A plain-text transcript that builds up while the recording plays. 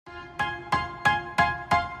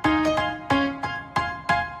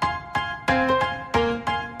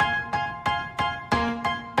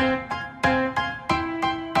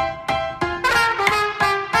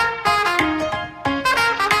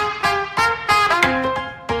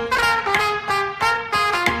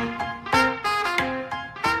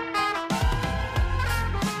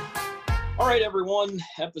1,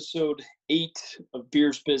 episode 8 of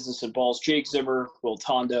Beers, Business, and Balls. Jake Zimmer, Will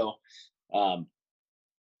Tondo.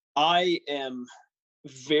 I am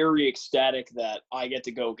very ecstatic that I get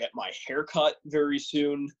to go get my hair cut very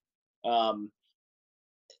soon.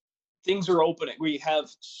 Things are opening. We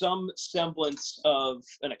have some semblance of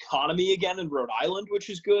an economy again in Rhode Island,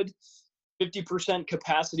 which is good. 50%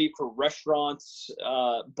 capacity for restaurants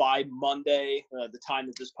by Monday, the time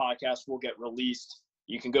that this podcast will get released.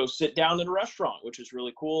 You can go sit down in a restaurant, which is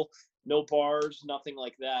really cool. No bars, nothing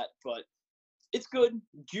like that, but it's good.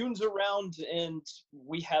 June's around, and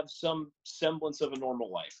we have some semblance of a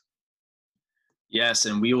normal life. Yes,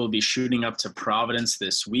 and we will be shooting up to Providence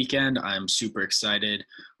this weekend. I'm super excited.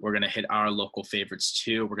 We're going to hit our local favorites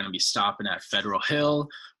too. We're going to be stopping at Federal Hill.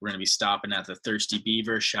 We're going to be stopping at the Thirsty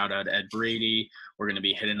Beaver. Shout out Ed Brady. We're going to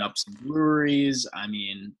be hitting up some breweries. I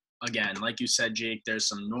mean, again, like you said, Jake, there's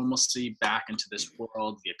some normalcy back into this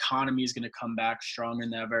world. The economy is going to come back stronger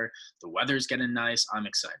than ever. The weather's getting nice. I'm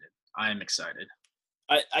excited. I am excited.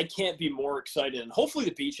 I can't be more excited. And hopefully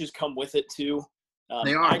the beaches come with it too.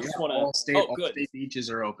 They are. I just want to. All state beaches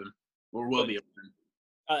are open, or will be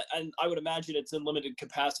open. And I would imagine it's in limited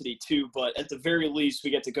capacity too. But at the very least, we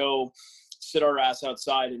get to go sit our ass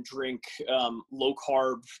outside and drink low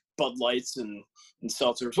carb Bud Lights and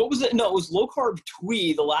seltzers. What was it? No, it was low carb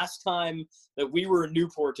Twee the last time that we were in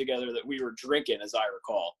Newport together that we were drinking, as I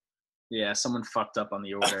recall. Yeah, someone fucked up on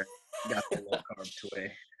the order. Got the low carb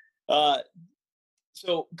Twee.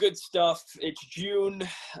 So good stuff. It's June.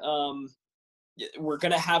 We're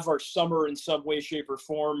going to have our summer in some way, shape, or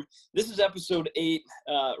form. This is episode 8.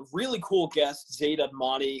 Really cool guest, Zaid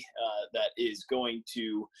Admani, that is going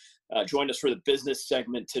to join us for the business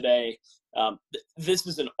segment today. This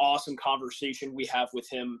is an awesome conversation we have with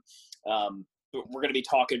him. We're going to be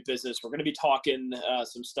talking business. We're going to be talking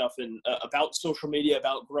some stuff about social media,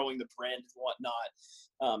 about growing the brand and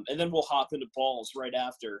whatnot. And then we'll hop into balls right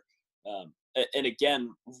after. And again,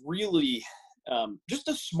 really just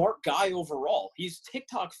a smart guy overall. He's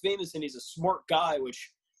TikTok famous and he's a smart guy,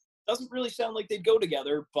 which doesn't really sound like they'd go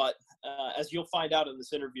together. But as you'll find out in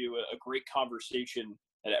this interview, a great conversation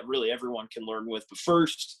that really everyone can learn with. But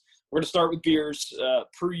first, we're going to start with beers.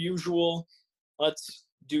 Per usual, let's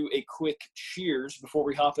do a quick cheers before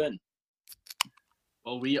we hop in.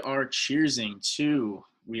 Well, we are cheersing to,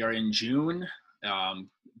 we are in June,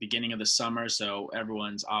 beginning of the summer, so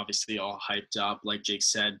everyone's obviously all hyped up. Like Jake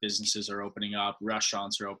said, businesses are opening up,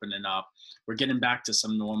 restaurants are opening up. We're getting back to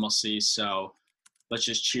some normalcy, so let's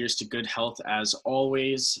just cheers to good health as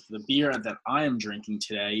always. The beer that I am drinking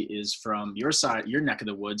today is from your side, your neck of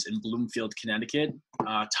the woods in Bloomfield, Connecticut,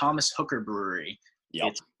 Thomas Hooker Brewery. Yep.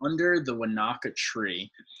 It's Under the Wanaka Tree.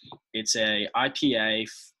 It's a IPA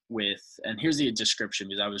with, and here's the description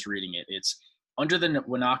because I was reading it. It's Under the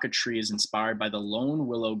Wanaka Tree is inspired by the lone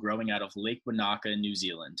willow growing out of Lake Wanaka in New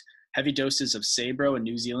Zealand. Heavy doses of Sabro and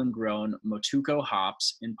New Zealand-grown Motuko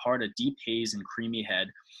hops impart a deep haze and creamy head,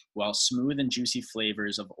 while smooth and juicy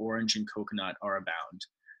flavors of orange and coconut are abound.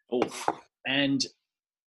 Oh, and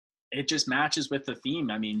it just matches with the theme.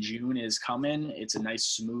 I mean, June is coming. It's a nice,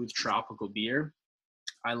 smooth, tropical beer.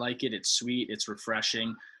 I like it. It's sweet. It's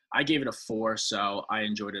refreshing. I gave it a 4, so I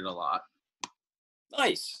enjoyed it a lot.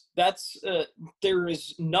 Nice. That's there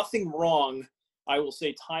is nothing wrong, I will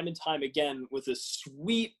say time and time again, with a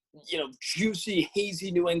sweet, juicy,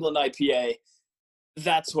 hazy New England IPA.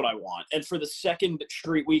 That's what I want. And for the second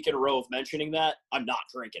straight week in a row of mentioning that, I'm not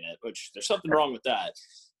drinking it, which there's something wrong with that.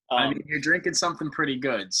 I mean, you're drinking something pretty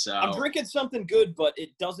good. So I'm drinking something good, but it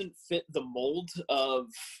doesn't fit the mold of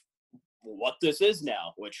what this is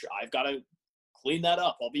now, which I've got to clean that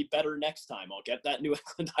up. I'll be better next time. I'll get that New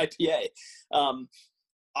England IPA.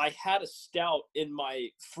 I had a stout in my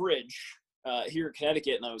fridge here in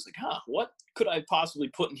Connecticut, and I was like, what could I possibly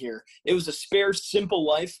put in here? It was a Spare Simple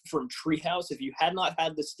Life from Treehouse. If you had not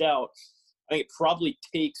had the stout, I think it probably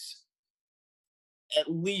takes at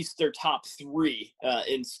least their top 3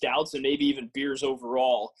 in stouts and maybe even beers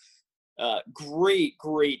overall. Great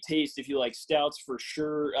taste if you like stouts for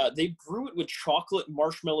sure. They brew it with chocolate,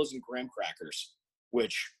 marshmallows, and graham crackers,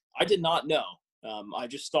 which I did not know. I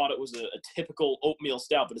just thought it was a typical oatmeal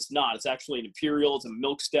stout, but it's not. It's actually an imperial. It's a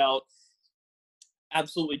milk stout.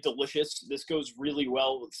 Absolutely delicious. This goes really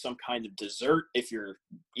well with some kind of dessert. If you're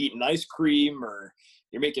eating ice cream or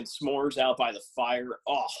you're making s'mores out by the fire,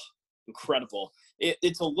 oh, incredible.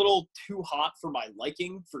 It's a little too hot for my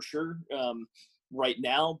liking for sure right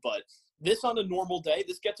now, but this on a normal day,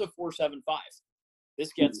 this gets a 4.75.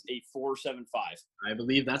 This gets a 4.75. I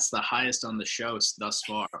believe that's the highest on the show thus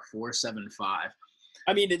far, 4.75.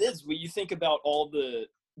 I mean, it is. When you think about all the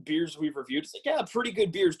beers we've reviewed, it's like, yeah, pretty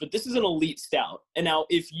good beers, but this is an elite stout. And now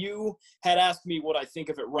if you had asked me what I think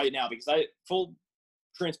of it right now, because full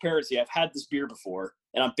transparency, I've had this beer before,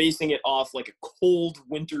 and I'm basing it off like a cold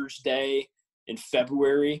winter's day in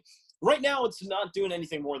February. Right now, it's not doing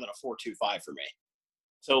anything more than a 4.25 for me.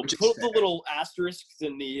 So put up the little asterisks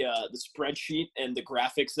in the spreadsheet and the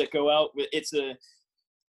graphics that go out.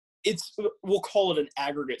 We'll call it an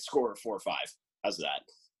aggregate score of 4 or 5. How's that?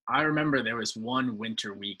 I remember there was one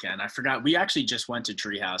winter weekend. I forgot. We actually just went to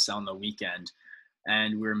Treehouse on the weekend,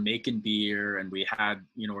 and we were making beer, and we had,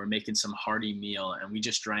 we're making some hearty meal, and we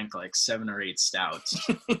just drank like 7 or 8 stouts.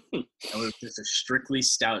 It was just a strictly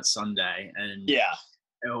stout Sunday. And yeah,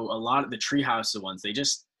 a lot of the Treehouse, the ones, they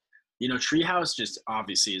just, Treehouse just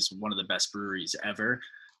obviously is one of the best breweries ever,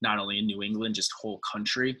 not only in New England, just whole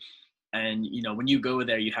country. And, when you go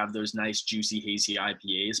there, you have those nice, juicy, hazy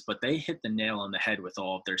IPAs, but they hit the nail on the head with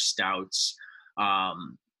all of their stouts.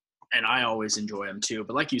 And I always enjoy them too.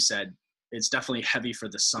 But like you said, it's definitely heavy for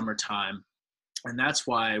the summertime. And that's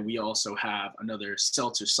why we also have another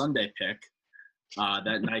Seltzer Sunday pick,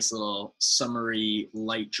 that nice little summery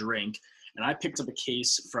light drink. And I picked up a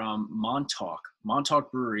case from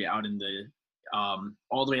Montauk Brewery out in the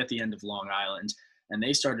all the way at the end of Long Island. And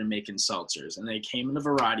they started making seltzers, and they came in a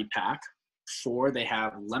variety pack. 4, they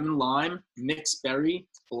have lemon lime, mixed berry,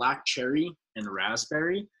 black cherry, and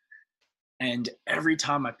raspberry. And every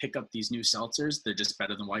time I pick up these new seltzers, they're just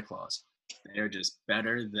better than White Claws. They're just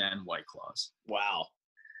better than White Claws. Wow.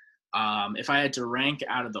 If I had to rank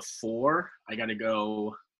out of the 4, I got to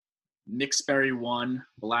go mixed berry 1,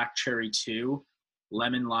 black cherry 2,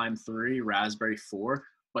 lemon lime 3, raspberry 4.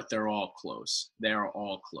 But they're all close. They're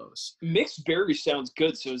all close. Mixed berry sounds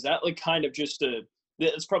good. So is that like kind of just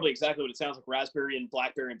it's probably exactly what it sounds like, raspberry and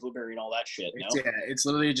blackberry and blueberry and all that shit, no? Yeah, it's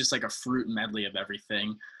literally just like a fruit medley of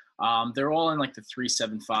everything. They're all in like the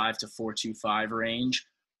 3.75 to 4.25 range.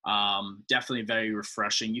 Definitely very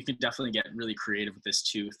refreshing. You can definitely get really creative with this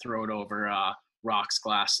too. Throw it over rocks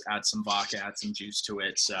glass, add some vodka, add some juice to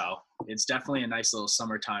it. So it's definitely a nice little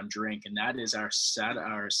summertime drink. And that is our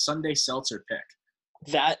Sunday seltzer pick.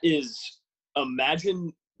 That is,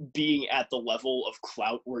 imagine being at the level of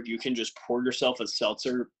clout where you can just pour yourself a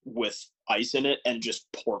seltzer with ice in it and just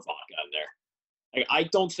pour vodka in there. Like, I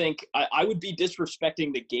don't think I would be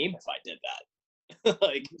disrespecting the game if I did that.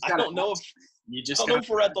 Like, I don't know if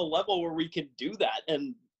we're at the level where we can do that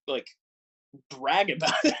and like brag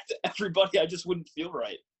about it to everybody. I just wouldn't feel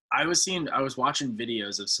right. I was watching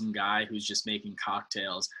videos of some guy who's just making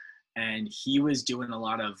cocktails, and he was doing a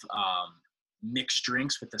lot of mixed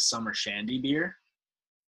drinks with the summer shandy beer.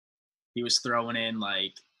 He was throwing in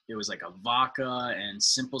it was like a vodka and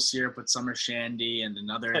simple syrup with summer shandy and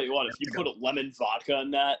another. Tell you what, if you put a lemon vodka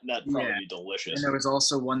in that'd probably be delicious. And there was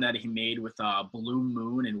also one that he made with Blue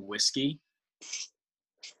Moon and whiskey.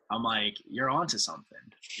 I'm like, you're onto something.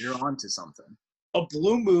 You're onto something. A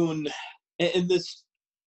Blue Moon and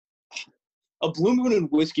a Blue Moon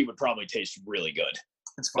and whiskey would probably taste really good.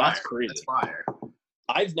 It's fire. That's crazy. It's fire.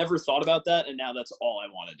 I've never thought about that, and now that's all I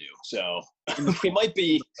want to do. So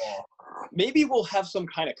maybe we'll have some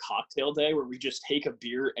kind of cocktail day where we just take a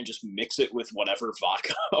beer and just mix it with whatever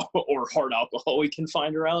vodka or hard alcohol we can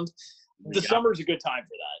find around. The summer's a good time for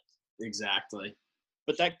that. Exactly.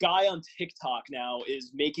 But that guy on TikTok now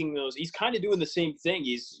is making those. He's kind of doing the same thing.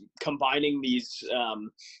 He's combining these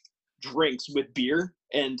drinks with beer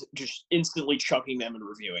and just instantly chugging them and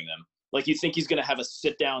reviewing them. Like, you think he's going to have a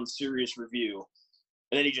sit-down, serious review,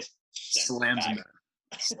 and then he just slams him back.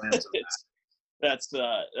 That's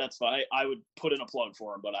fine. I would put in a plug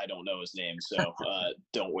for him, but I don't know his name, so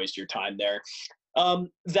don't waste your time there.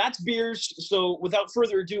 That's beers. So without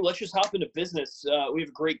further ado, let's just hop into business. We have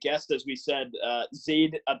a great guest, as we said,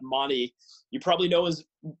 Zaid Admani. You probably know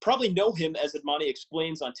him as Admani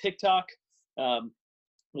Explains on TikTok.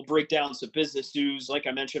 We'll break down some business news. Like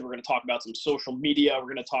I mentioned, we're going to talk about some social media. We're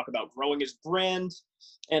going to talk about growing his brand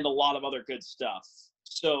and a lot of other good stuff.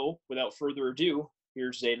 So without further ado,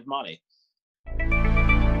 here's Zaid Admani.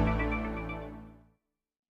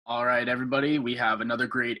 All right, everybody, we have another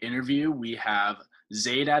great interview. We have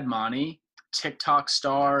Zaid Admani, TikTok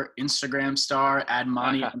star, Instagram star,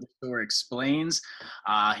 Admani _explains.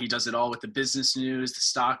 He does it all with the business news, the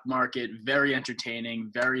stock market. Very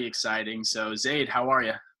entertaining, very exciting. So, Zaid, how are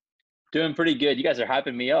you? Doing pretty good. You guys are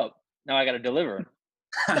hyping me up. Now I got to deliver.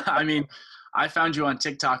 I mean, I found you on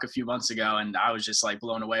TikTok a few months ago, and I was just like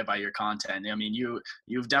blown away by your content. I mean,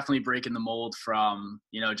 you've definitely breaking the mold from,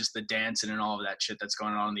 just the dancing and all of that shit that's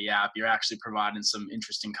going on in the app. You're actually providing some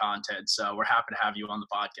interesting content. So we're happy to have you on the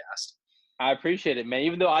podcast. I appreciate it, man.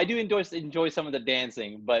 Even though I do enjoy some of the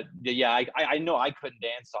dancing, but yeah, I know I couldn't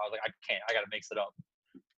dance, so I was like, I can't. I got to mix it up.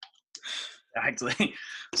 Exactly.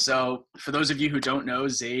 So for those of you who don't know,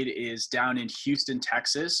 Zaid is down in Houston,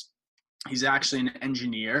 Texas. He's actually an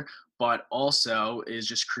engineer, but also is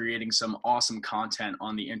just creating some awesome content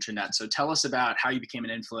on the internet. So tell us about how you became an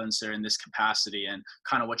influencer in this capacity and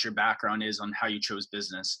kind of what your background is on how you chose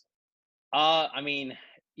business. I mean,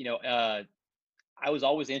 I was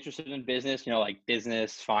always interested in business, like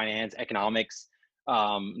business, finance, economics.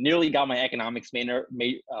 Nearly got my economics minor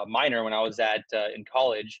when I was in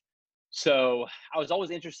college. So I was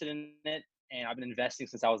always interested in it, and I've been investing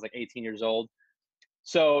since I was like 18 years old.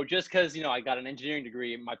 So just because I got an engineering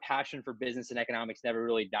degree, my passion for business and economics never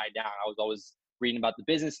really died down. I was always reading about the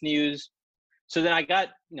business news. So then I got,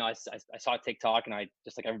 I saw TikTok, and I,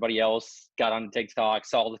 just like everybody else, got on TikTok,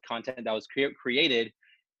 saw all the content that was created,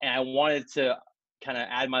 and I wanted to kind of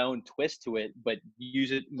add my own twist to it, but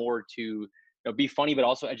use it more to be funny, but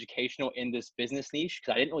also educational in this business niche,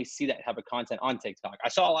 because I didn't really see that type of content on TikTok. I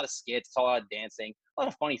saw a lot of skits, saw a lot of dancing, a lot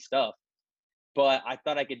of funny stuff, but I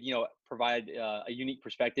thought I could, provide a unique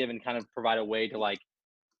perspective and kind of provide a way to like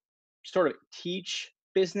sort of teach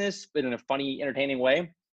business, but in a funny, entertaining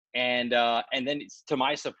way. And then to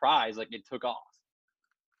my surprise, like it took off.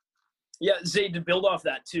 Yeah, Zaid, to build off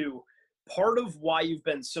that too, part of why you've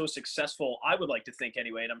been so successful, I would like to think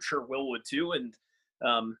anyway, and I'm sure Will would too, and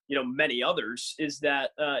many others, is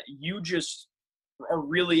that you just are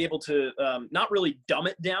really able to not really dumb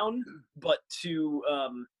it down, but to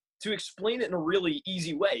explain it in a really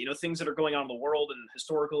easy way. Things that are going on in the world and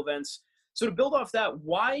historical events. So to build off that,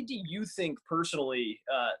 why do you think personally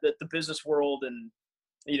that the business world and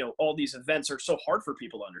all these events are so hard for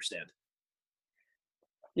people to understand?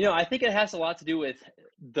 I think it has a lot to do with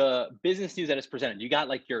the business news that is presented. You got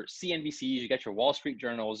like your CNBCs, you got your Wall Street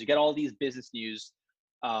journals, you got all these business news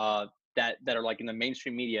that are like in the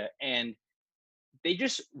mainstream media, and they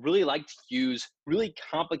just really like to use really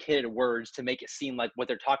complicated words to make it seem like what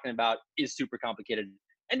they're talking about is super complicated.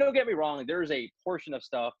 And don't get me wrong, there's a portion of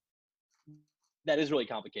stuff that is really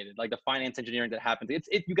complicated, like the finance engineering that happens.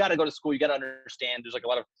 You got to go to school, you got to understand. There's like a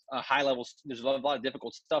lot of high levels. There's a lot of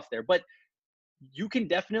difficult stuff there, but you can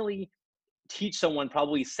definitely teach someone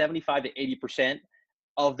probably 75 to 80%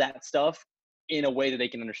 of that stuff in a way that they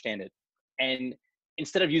can understand it. And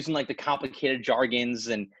instead of using like the complicated jargons,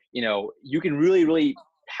 and you can really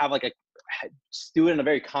have like do it in a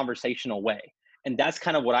very conversational way. And that's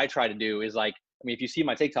kind of what I try to do is like, if you see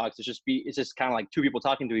my TikToks, it's just kind of like two people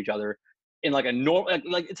talking to each other in like a normal,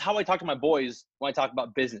 like it's how I talk to my boys when I talk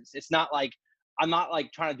about business. It's not like, I'm not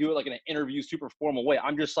like trying to do it like in an interview, super formal way.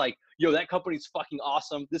 I'm just like, yo, that company's fucking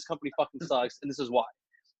awesome. This company fucking sucks, and this is why.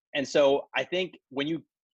 And so I think when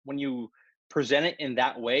you present it in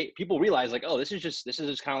that way, people realize like, oh, this is just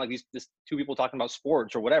kind of like this two people talking about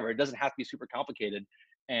sports or whatever. It doesn't have to be super complicated.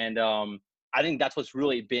 And I think that's what's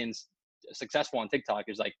really been successful on TikTok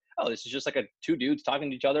is like, oh, this is just like two dudes talking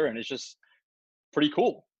to each other, and it's just pretty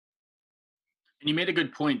cool. And you made a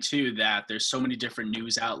good point too, that there's so many different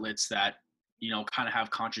news outlets that kind of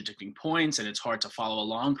have contradicting points, and it's hard to follow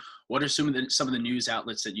along. What are some of the news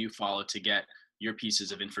outlets that you follow to get your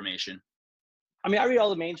pieces of information? I read all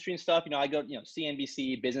the mainstream stuff. I go,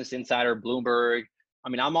 CNBC, Business Insider, Bloomberg.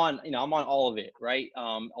 I'm on all of it, right?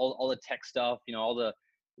 All the tech stuff, all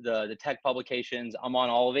the tech publications. I'm on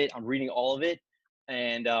all of it. I'm reading all of it,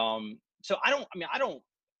 and so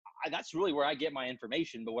that's really where I get my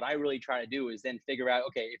information. But what I really try to do is then figure out,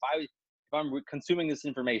 okay, if I'm consuming this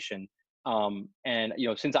information, and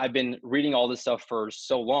since I've been reading all this stuff for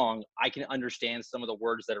so long, I can understand some of the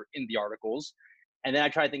words that are in the articles. And then I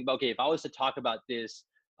try to think about, okay, if I was to talk about this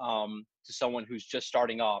to someone who's just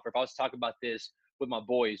starting off, or if I was to talk about this with my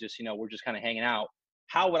boys, just we're just kind of hanging out,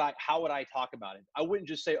 how would I talk about it? I wouldn't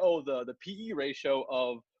just say, oh, the PE ratio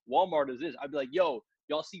of Walmart is this. I'd be like, yo,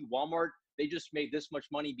 y'all see Walmart? They just made this much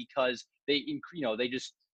money because they're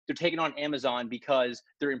taking on Amazon because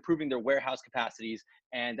they're improving their warehouse capacities,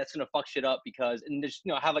 and that's gonna fuck shit up and just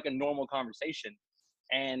have like a normal conversation.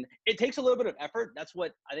 And it takes a little bit of effort. That's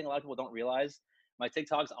what I think a lot of people don't realize. My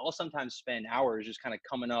TikToks, I'll sometimes spend hours just kind of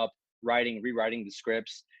coming up, rewriting the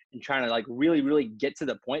scripts, and trying to like really get to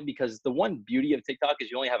the point, because the one beauty of TikTok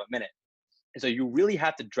is you only have a minute. And so you really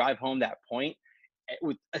have to drive home that point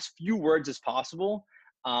with as few words as possible.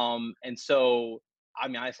 And so,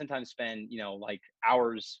 I sometimes spend, like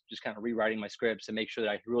hours just kind of rewriting my scripts to make sure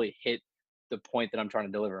that I really hit the point that I'm trying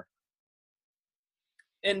to deliver.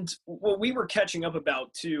 And what we were catching up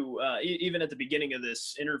about too, even at the beginning of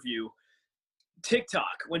this interview, TikTok.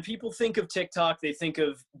 When people think of TikTok, they think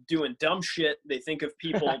of doing dumb shit. They think of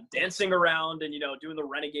people dancing around and, doing the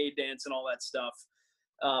renegade dance and all that stuff.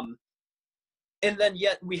 And then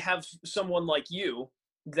yet we have someone like you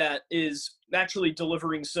that is actually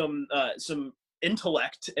delivering some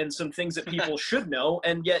intellect and some things that people should know.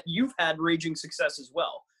 And yet you've had raging success as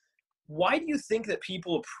well. Why do you think that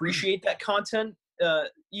people appreciate that content,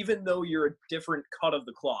 even though you're a different cut of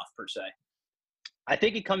the cloth per se? I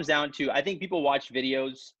think it comes down to, I think people watch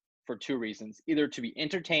videos for two reasons, either to be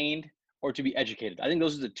entertained or to be educated. I think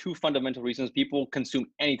those are the two fundamental reasons people consume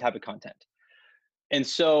any type of content. And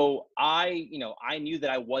so I knew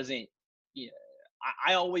that I wasn't,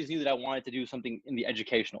 I always knew that I wanted to do something in the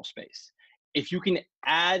educational space. If you can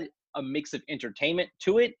add a mix of entertainment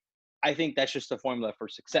to it, I think that's just the formula for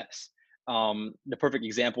success. The perfect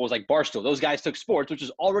example is like Barstool. Those guys took sports, which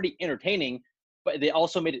is already entertaining, but they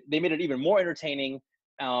also made it even more entertaining.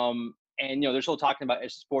 And they're still talking about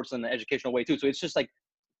sports in the educational way too. So it's just like,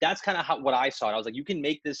 that's kind of what I saw it. I was like, you can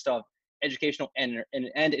make this stuff educational and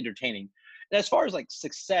entertaining. And as far as like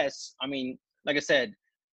success, I mean, like I said,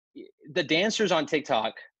 the dancers on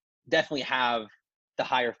TikTok definitely have the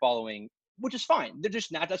higher following, which is fine. They're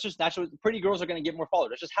just not, that's just natural. Pretty girls are going to get more followers.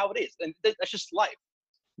 That's just how it is. And that's just life.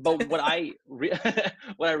 But what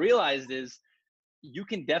what I realized is you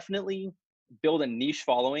can definitely build a niche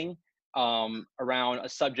following around a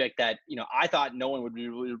subject that, I thought not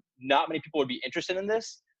many people would be interested in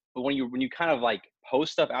this. But when you kind of like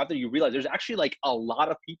post stuff out there, you realize there's actually like a lot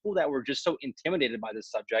of people that were just so intimidated by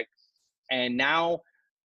this subject. And now,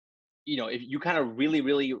 if you kind of really,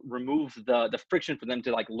 really remove the friction for them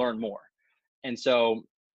to like learn more. And so,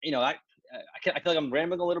 I feel like I'm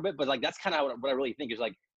rambling a little bit, but like, that's kind of what I really think is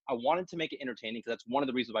like, I wanted to make it entertaining because that's one of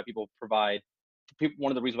the reasons why people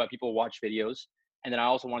watch videos. And then I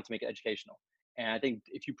also wanted to make it educational. And I think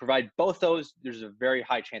if you provide both those, there's a very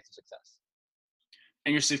high chance of success.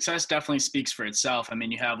 And your success definitely speaks for itself. I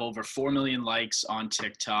mean, you have over 4 million likes on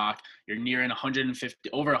TikTok. You're nearing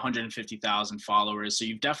over 150,000 followers. So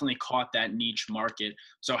you've definitely caught that niche market.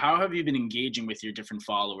 So how have you been engaging with your different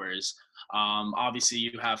followers? Obviously,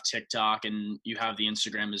 you have TikTok and you have the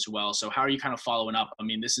Instagram as well. So how are you kind of following up? I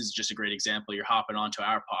mean, this is just a great example. You're hopping onto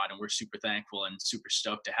our pod, and we're super thankful and super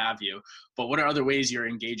stoked to have you. But what are other ways you're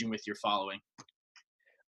engaging with your following?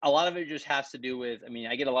 A lot of it just has to do with,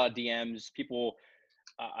 I get a lot of DMs, people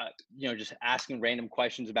just asking random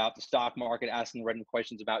questions about the stock market, asking random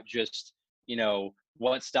questions about just,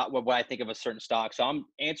 what I think of a certain stock. So I'm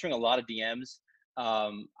answering a lot of DMs.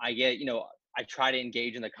 I try to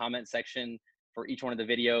engage in the comment section for each one of the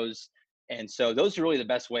videos. And so those are really the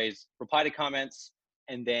best ways: reply to comments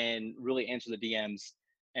and then really answer the DMs.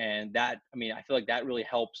 And that, I feel like that really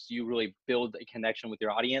helps you really build a connection with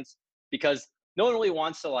your audience, because no one really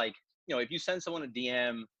wants to like, if you send someone a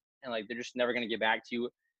DM and like they're just never going to get back to you,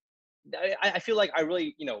 I feel like I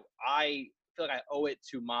really, I feel like I owe it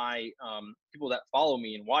to my people that follow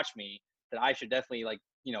me and watch me that I should definitely like,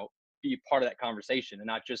 be part of that conversation and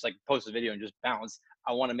not just like post a video and just bounce.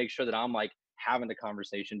 I want to make sure that I'm like having the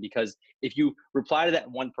conversation, because if you reply to that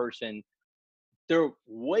one person, they're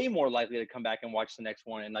way more likely to come back and watch the next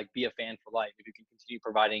one and like be a fan for life if you can continue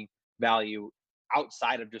providing value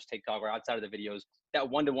outside of just TikTok or outside of the videos. That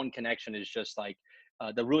one-to-one connection is just like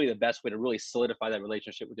the best way to really solidify that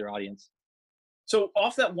relationship with your audience. So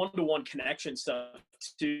off that one-to-one connection stuff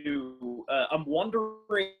too, I'm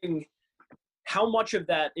wondering how much of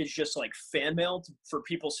that is just like fan mail for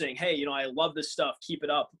people saying, hey, I love this stuff, keep it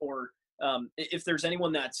up, or if there's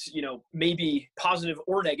anyone that's, maybe positive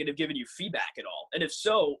or negative giving you feedback at all. And if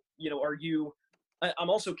so, I'm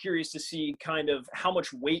also curious to see kind of how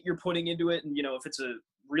much weight you're putting into it. And, if it's a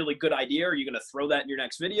really good idea, are you going to throw that in your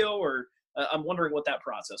next video? Or I'm wondering what that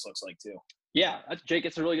process looks like too. Yeah, Jake,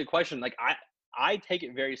 it's a really good question. Like I take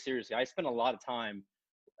it very seriously. I spend a lot of time,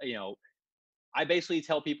 I basically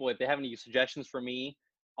tell people if they have any suggestions for me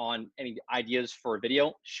on any ideas for a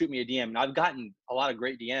video, shoot me a DM. And I've gotten a lot of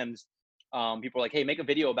great DMs. People are like, hey, make a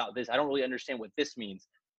video about this. I don't really understand what this means.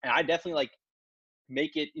 And I definitely like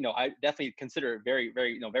make it, I definitely consider it very,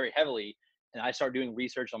 very, very heavily. And I start doing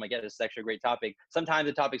research. I'm like, yeah, this is actually a great topic. Sometimes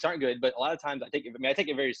the topics aren't good, but a lot of times I take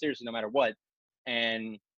it very seriously no matter what.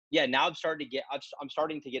 And yeah, now I'm starting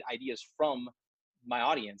to get ideas from my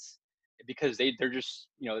audience, because they're just,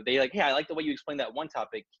 they like, hey, I like the way you explained that one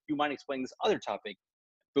topic. You mind explaining this other topic?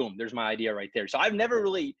 Boom, there's my idea right there. So I've never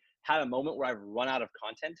really had a moment where I've run out of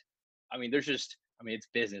content. It's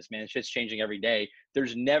business, man. Shit's changing every day.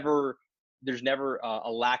 There's never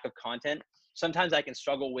a lack of content. Sometimes I can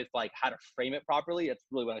struggle with like how to frame it properly. That's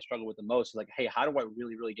really what I struggle with the most. Like, hey, how do I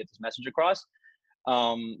really, really get this message across?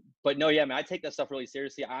 But no, yeah, man, I take that stuff really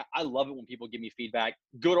seriously. I love it when people give me feedback,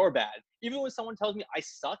 good or bad. Even when someone tells me I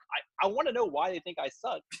suck, I want to know why they think I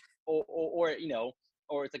suck, or you know,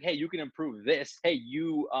 or it's like, hey, you can improve this. Hey,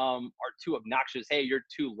 you are too obnoxious. Hey, you're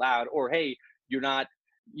too loud. Or hey, you're not.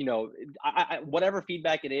 You know, whatever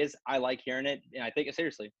feedback it is, I like hearing it, and I take it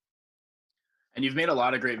seriously. And you've made a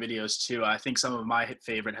lot of great videos too. I think some of my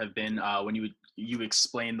favorite have been when you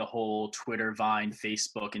explain the whole Twitter, Vine,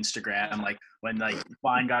 Facebook, Instagram, like when like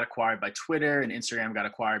Vine got acquired by Twitter and Instagram got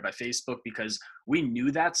acquired by Facebook, because we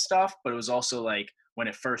knew that stuff, but it was also like when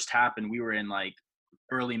it first happened, we were in like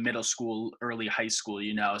early middle school, early high school,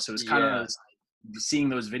 you know. So it was kind Yeah. of seeing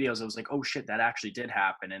those videos. I was like, oh shit, that actually did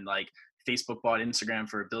happen. And like Facebook bought Instagram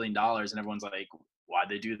for $1 billion, and everyone's like, why'd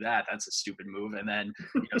they do that? That's a stupid move. And then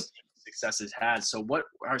you know, success it has. So what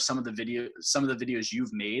are some of the videos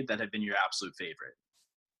you've made that have been your absolute favorite?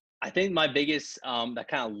 I think my biggest that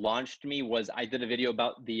kind of launched me was I did a video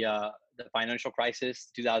about the financial crisis,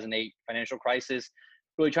 2008 financial crisis.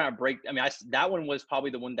 Really trying to break. I mean, that one was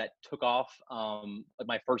probably the one that took off, like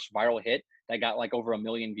my first viral hit that got like over 1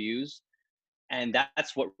 million views, and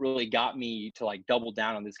that's what really got me to like double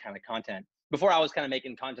down on this kind of content. Before I was kind of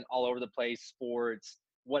making content all over the place, sports,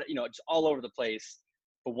 what you know, just all over the place.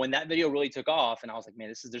 But when that video really took off, and I was like,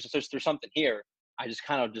 man, there's something here. I just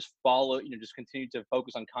kind of just follow, you know, just continue to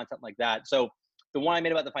focus on content like that. So the one I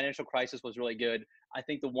made about the financial crisis was really good. I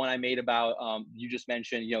think the one I made about you just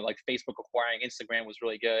mentioned, you know, like Facebook acquiring Instagram was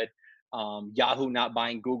really good. Yahoo not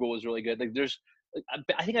buying Google was really good. Like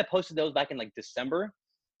I think I posted those back in like December.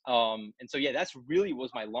 And so yeah, that's really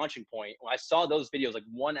was my launching point. When I saw those videos like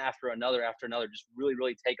one after another just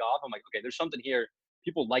really take off, I'm like, okay, there's something here.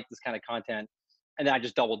 People like this kind of content. And then I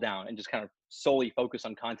just doubled down and just kind of solely focus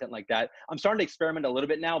on content like that. I'm starting to experiment a little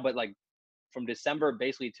bit now, but like from December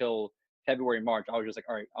basically till February, March, I was just like,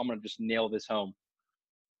 all right, I'm gonna just nail this home.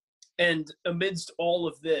 And amidst all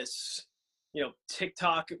of this, you know,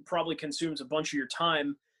 TikTok probably consumes a bunch of your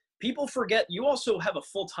time. People forget you also have a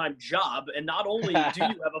full-time job, and not only do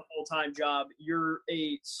you have a full-time job, you're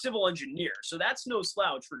a civil engineer, so that's no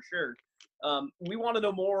slouch for sure. We want to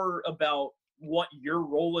know more about what your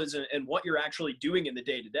role is and what you're actually doing in the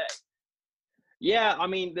day-to-day. Yeah, I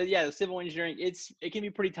mean, the civil engineering, it can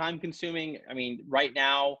be pretty time consuming. I mean, right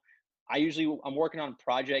now, I'm working on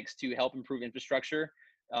projects to help improve infrastructure,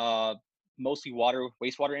 uh, mostly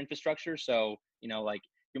wastewater infrastructure. So, you know, like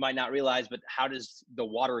you might not realize, but how does the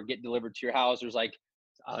water get delivered to your house? There's like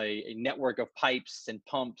a network of pipes and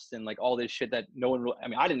pumps and like all this shit that no one, I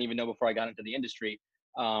mean, I didn't even know before I got into the industry.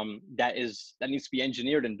 That needs to be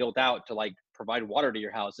engineered and built out to like provide water to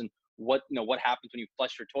your house. And what happens when you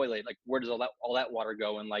flush your toilet, like where does all that water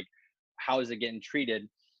go, and like how is it getting treated?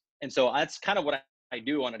 And so that's kind of what I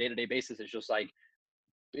do on a day-to-day basis, is just like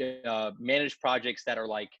manage projects that are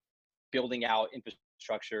like building out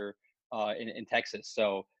infrastructure in Texas.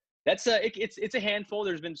 So that's it's a handful.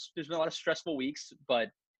 There's been a lot of stressful weeks, but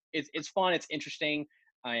it's fun, it's interesting.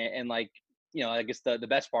 And like, you know, I guess the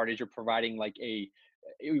best part is you're providing like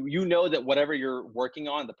you know that whatever you're working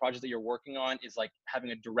on, the project that you're working on is like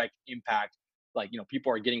having a direct impact. Like, you know,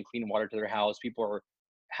 people are getting clean water to their house. People are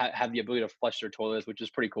have the ability to flush their toilets, which is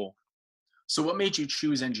pretty cool. So what made you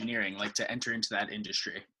choose engineering, like to enter into that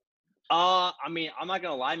industry? I mean, I'm not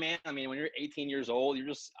gonna lie, man. I mean, when you're 18 years old, you're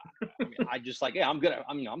just, I mean, I just like, yeah, I'm good at,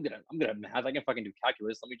 I mean, I'm good at math. I can fucking do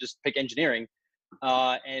calculus. Let me just pick engineering.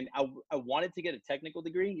 And I wanted to get a technical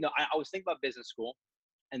degree. You know, I was thinking about business school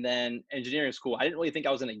and then engineering school. I didn't really think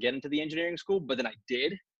I was gonna get into the engineering school, but then I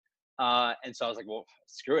did. And so I was like, well,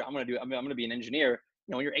 screw it. I'm gonna be an engineer.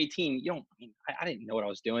 You know, when you're 18, you don't, I mean, I didn't know what I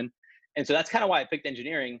was doing. And so that's kind of why I picked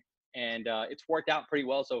engineering. And it's worked out pretty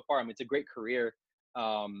well so far. I mean, it's a great career.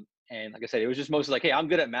 And like I said, it was just mostly like, hey, I'm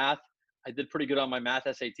good at math. I did pretty good on my math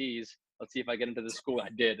SATs. Let's see if I get into this school. I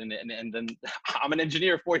did. And then I'm an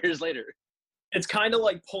engineer 4 years later. It's kind of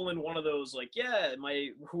like pulling one of those, like, yeah,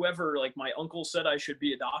 like my uncle said I should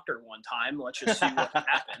be a doctor one time. Let's just see what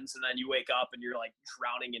happens. And then you wake up and you're like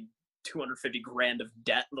drowning in 250 grand of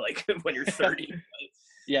debt, like when you're 30.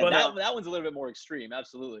 Yeah, but that one's a little bit more extreme.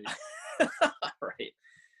 Absolutely. Right.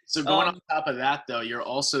 So going on top of that, though, you're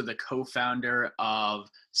also the co-founder of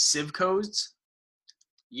CivCodes.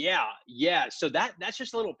 Yeah. So that's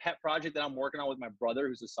just a little pet project that I'm working on with my brother,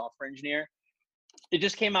 who's a software engineer. It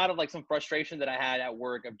just came out of like some frustration that I had at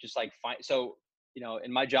work of just like so, you know,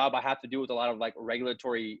 in my job, I have to deal with a lot of like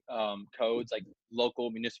regulatory codes, like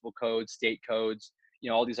local municipal codes, state codes, you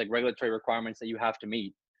know, all these like regulatory requirements that you have to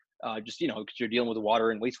meet. Just, you know, because you're dealing with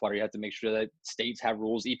water and wastewater, you have to make sure that states have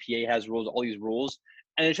rules, EPA has rules, all these rules.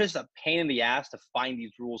 And it's just a pain in the ass to find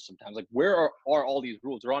these rules sometimes. Like, where are all these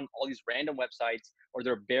rules? They're on all these random websites, or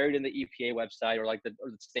they're buried in the EPA website, or like the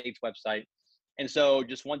state's website. And so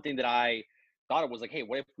just one thing that I thought of was like, hey,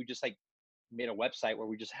 what if we just like made a website where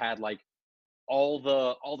we just had like all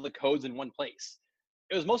the codes in one place?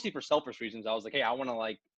 It was mostly for selfish reasons. I was like, hey, I don't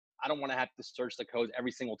want to have to search the codes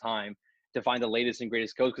every single time to find the latest and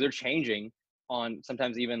greatest codes, because they're changing on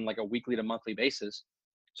sometimes even like a weekly to monthly basis.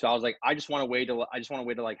 So I was like, I just want a way to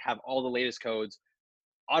like have all the latest codes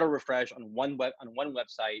auto refresh on one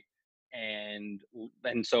website. And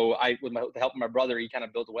so with the help of my brother, he kind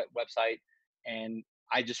of built a website, and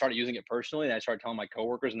I just started using it personally, and I started telling my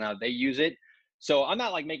coworkers, and now they use it. So I'm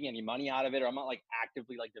not like making any money out of it, or I'm not like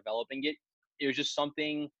actively like developing it. It was just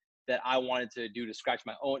something that I wanted to do to scratch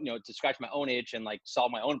my own itch and like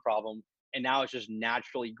solve my own problem. And now it's just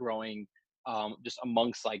naturally growing, just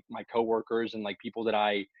amongst like my coworkers and like people that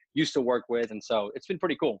I used to work with. And so it's been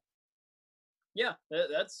pretty cool. Yeah,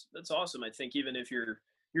 that's awesome. I think even if you're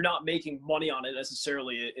not making money on it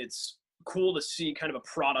necessarily, it's cool to see kind of a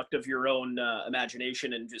product of your own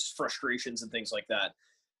imagination and just frustrations and things like that.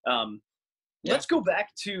 Yeah. Let's go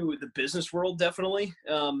back to the business world. Definitely.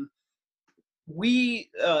 We,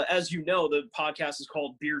 as you know, the podcast is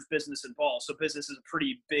called Beers, Business, and Ball. So business is a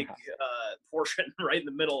pretty big portion right in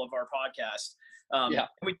the middle of our podcast. And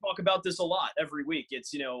we talk about this a lot every week.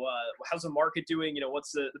 It's, how's the market doing?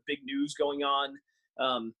 What's the big news going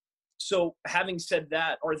on? So having said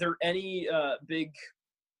that, are there any big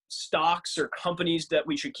stocks or companies that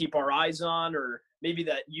we should keep our eyes on, or maybe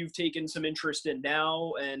that you've taken some interest in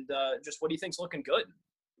now? And just what do you think's looking good?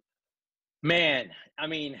 Man, I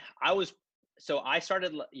mean, I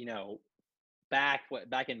started,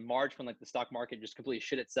 back in March, when like the stock market just completely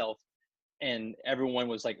shit itself, and everyone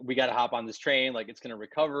was like, we got to hop on this train, like it's going to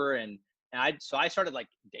recover. And I started like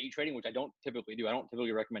day trading, which I don't typically do. I don't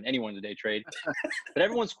typically recommend anyone to day trade, but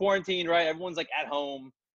everyone's quarantined, right? Everyone's like at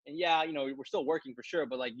home, and we're still working for sure,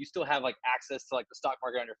 but like you still have like access to like the stock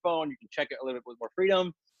market on your phone. You can check it a little bit with more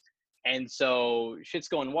freedom. And so shit's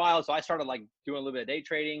going wild. So I started like doing a little bit of day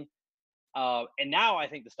trading. And now I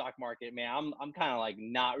think the stock market, man, I'm kind of like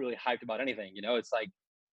not really hyped about anything. It's like,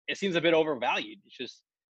 it seems a bit overvalued. It's just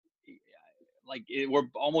like we're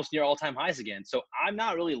almost near all-time highs again. So I'm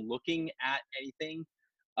not really looking at anything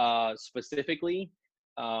specifically.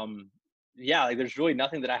 Like there's really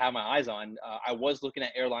nothing that I have my eyes on. I was looking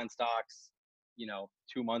at airline stocks,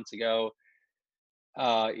 2 months ago.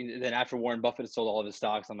 Then after Warren Buffett sold all of his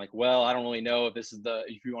stocks, I'm like, well, I don't really know if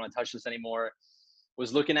you want to touch this anymore.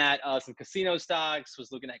 Was looking at some casino stocks,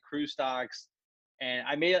 was looking at cruise stocks, and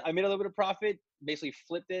I made a little bit of profit. Basically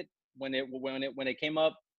flipped it when it came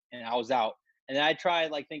up, and I was out. And then I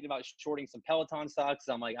tried like thinking about shorting some Peloton stocks.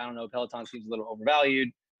 I'm like, I don't know, Peloton seems a little overvalued.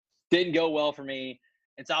 Didn't go well for me,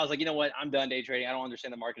 and so I was like, you know what, I'm done day trading. I don't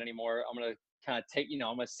understand the market anymore. I'm gonna kind of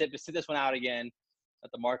I'm gonna sit this one out again.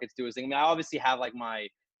 Let the markets do its thing. I mean, I obviously have like my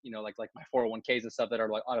like my 401ks and stuff that are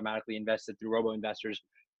like automatically invested through robo investors.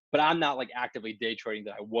 But I'm not like actively day trading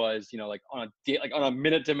that I was, like on a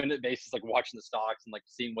minute to minute basis, like watching the stocks and like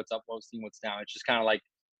seeing what's up, seeing what's down. It's just kind of like,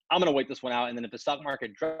 I'm going to wait this one out. And then if the stock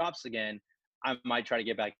market drops again, I might try to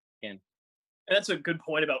get back in. And that's a good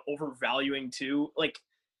point about overvaluing too. Like,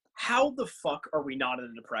 how the fuck are we not in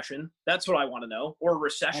a depression? That's what I want to know. Or a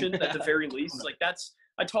recession at the very least. Like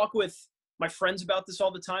I talk with my friends about this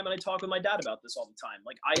all the time, and I talk with my dad about this all the time.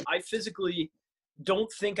 Like I physically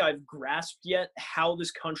don't think I've grasped yet how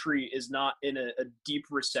this country is not in a deep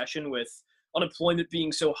recession, with unemployment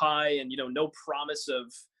being so high and, no promise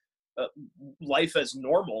of life as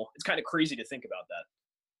normal. It's kind of crazy to think about that.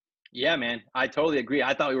 Yeah, man, I totally agree.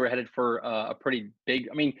 I thought we were headed for a pretty big,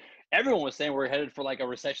 everyone was saying we're headed for like a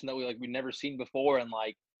recession that we've never seen before. And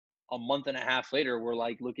like a month and a half later, we're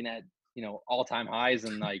like looking at, all-time highs,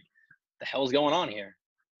 and like the hell's going on here?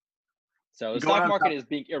 So the stock market is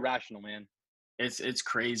being irrational, man. It's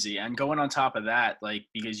crazy. And going on top of that, like,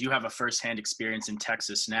 because you have a firsthand experience in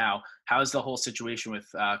Texas now, how's the whole situation with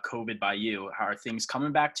COVID by you? How are things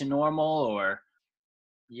coming back to normal, or?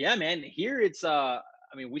 Yeah, man, here it's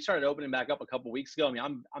we started opening back up a couple weeks ago.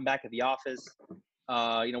 I'm back at the office.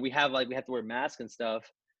 We have to wear masks and stuff.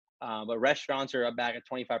 But restaurants are back at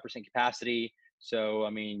 25% capacity. So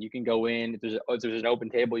you can go in, if there's an open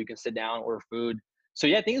table, you can sit down, order food. So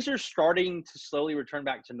yeah, things are starting to slowly return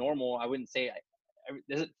back to normal. I wouldn't say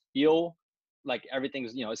does it feel like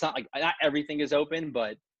everything's, it's not like not everything is open,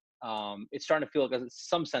 but it's starting to feel like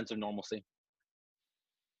some sense of normalcy.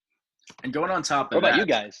 And going on top of that, what about you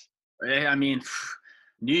guys?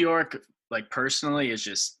 New York, like personally, is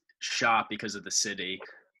just shot because of the city.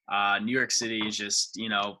 New York City is just,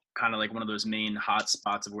 kind of like one of those main hot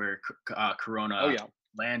spots of where Corona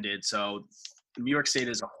landed. So New York State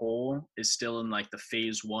as a whole is still in like the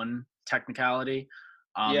phase 1 technicality.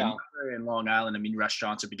 In Long Island, I mean,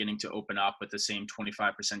 restaurants are beginning to open up with the same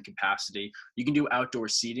 25% capacity. You can do outdoor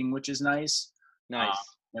seating, which is nice.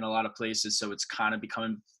 In a lot of places. So it's kind of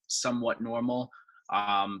becoming somewhat normal.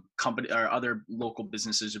 Company or other local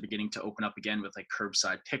businesses are beginning to open up again with like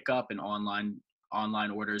curbside pickup and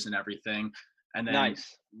online orders and everything. And then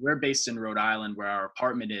we're based in Rhode Island where our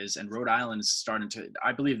apartment is, and Rhode Island is starting to,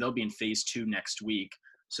 I believe they'll be in phase 2 next week.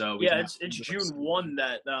 So it's June 1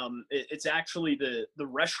 that it's actually the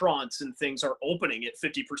restaurants and things are opening at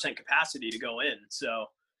 50% capacity to go in. So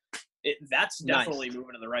that's definitely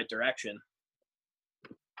moving in the right direction.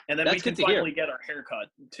 And then we can finally get our haircut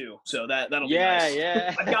too. So that'll be nice.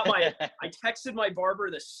 Yeah. I texted my barber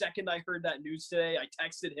the second I heard that news today. I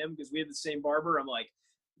texted him because we have the same barber. I'm like,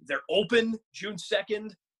 they're open June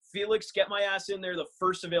 2nd. Felix, get my ass in there. The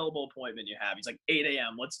first available appointment you have. He's like, 8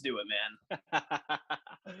 a.m. Let's do it, man.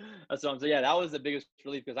 That's what I'm saying. Yeah, that was the biggest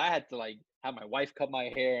relief because I had to like have my wife cut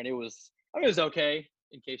my hair, and it was okay.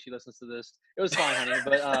 In case she listens to this, it was fine,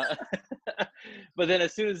 honey. But then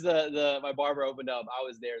as soon as my barber opened up, I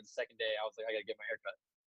was there the second day. I was like, I gotta get my hair cut.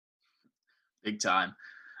 Big time.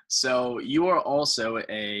 So you are also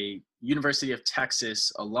a University of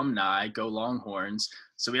Texas alumni. Go Longhorns.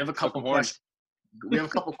 So we have a couple questions. We have a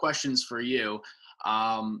couple questions for you.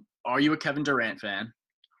 Are you a Kevin Durant fan?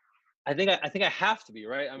 I think I have to be,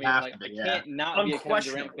 right? I mean, I can't not be a Kevin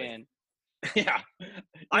Durant fan. Yeah.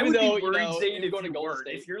 I would be worried, Zaid, if you weren't.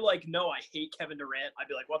 If you're like, no, I hate Kevin Durant, I'd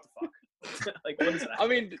be like, what the fuck? Like, what is that? I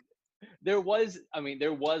mean, there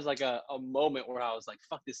was like a moment where I was like,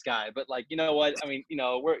 fuck this guy. But like, you know what? I mean,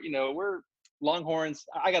 we're Longhorns.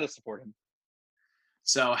 I got to support him.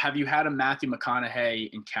 So have you had a Matthew McConaughey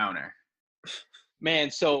encounter?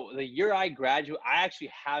 Man, so the year I graduated, I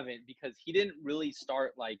actually haven't because he didn't really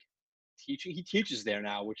start like teaching. He teaches there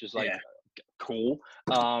now, which is like cool.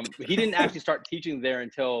 He didn't actually start teaching there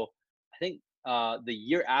until I think the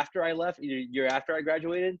year after I left, either year after I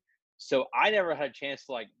graduated. So I never had a chance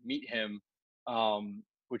to like meet him,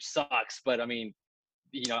 which sucks. But I mean,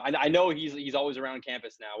 I know he's always around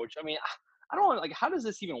campus now, which I mean, I don't know, like, how does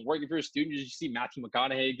this even work? If you're a student, you see Matthew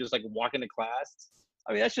McConaughey just like walk into class.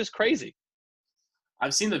 I mean, that's just crazy.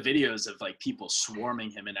 I've seen the videos of like people swarming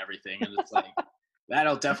him and everything, and it's like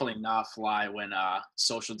that'll definitely not fly when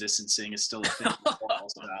social distancing is still a thing.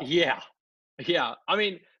 Yeah. I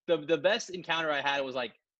mean, the best encounter I had was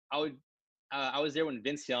like I was there when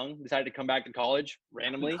Vince Young decided to come back to college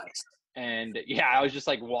randomly, and I was just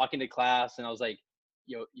like walking to class, and I was like,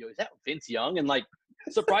 yo, is that Vince Young? And like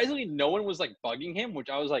surprisingly, no one was like bugging him, which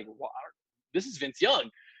I was like, wow, this is Vince Young.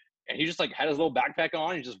 And he just like had his little backpack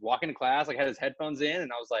on. He's just walking to class, like had his headphones in,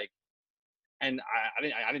 and I was like, and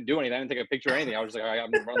I didn't do anything. I didn't take a picture or anything. I was just like,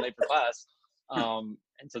 I'm running late for class. And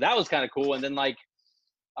so that was kind of cool. And then like,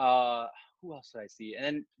 who else did I see? And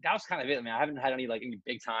then that was kind of it. I mean, I haven't had any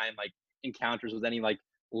big time like encounters with any like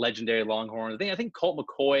legendary Longhorns. I think Colt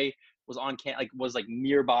McCoy was on was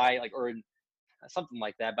nearby, or something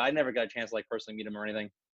like that. But I never got a chance to like personally meet him or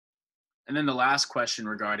anything. And then the last question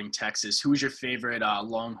regarding Texas, who's your favorite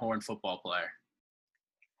Longhorn football player?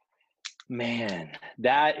 Man,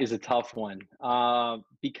 that is a tough one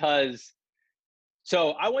because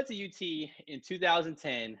so I went to UT in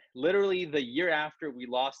 2010, literally the year after we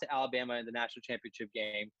lost to Alabama in the national championship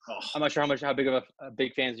game. I'm not sure how big of a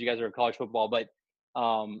big fans you guys are of college football, but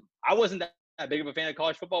I wasn't that big of a fan of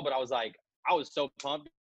college football, but I was so pumped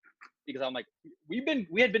because I'm like, we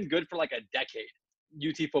had been good for like a decade.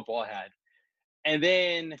 UT football had, and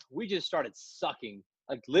then we just started sucking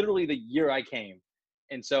like literally the year I came.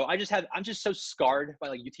 And so I'm just so scarred by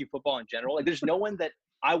like UT football in general. Like there's no one that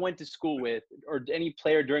I went to school with or any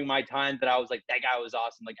player during my time that I was like, that guy was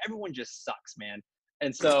awesome. Like everyone just sucks, man.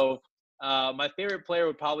 And so my favorite player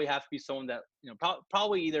would probably have to be someone that,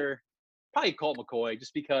 probably Colt McCoy,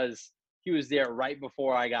 just because he was there right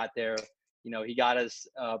before I got there. He got us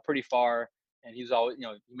pretty far, and he was always,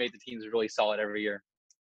 he made the teams really solid every year.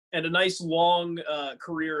 And a nice long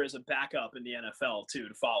career as a backup in the NFL too,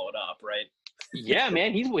 to follow it up, right? Yeah,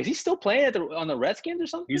 man. Is he still playing on the Redskins or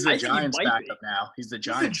something? He's the Giants backup now. He's the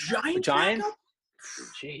Giants. Giants?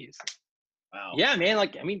 Jeez. Wow. Yeah, man.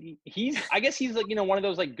 Like, I mean, I guess he's like, one of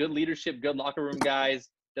those like good leadership, good locker room guys.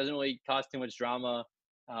 Doesn't really cause too much drama.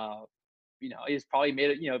 He's probably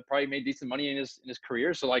made decent money in his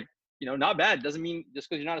career. So like, not bad. Doesn't mean just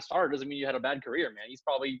because you're not a starter doesn't mean you had a bad career, man. He's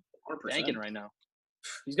probably 100%. Banking right now.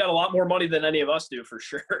 He's got a lot more money than any of us do for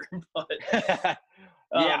sure. But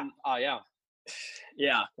yeah.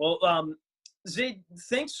 Yeah. Well, Zaid,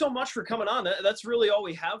 thanks so much for coming on. That's really all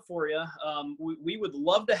we have for you. We would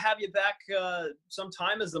love to have you back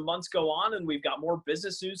sometime as the months go on, and we've got more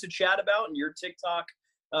business news to chat about, and your TikTok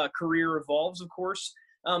career evolves, of course.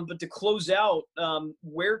 But to close out,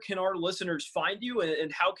 where can our listeners find you,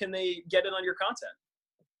 and how can they get in on your content?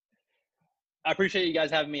 I appreciate you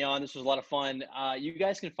guys having me on. This was a lot of fun. You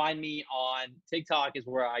guys can find me on TikTok is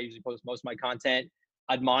where I usually post most of my content.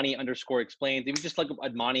 Admani_explains. If you just look up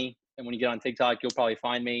Admani, and when you get on TikTok, you'll probably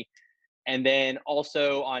find me. And then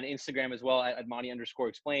also on Instagram as well at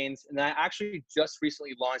Admani_explains. And then I actually just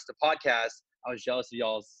recently launched a podcast. I was jealous of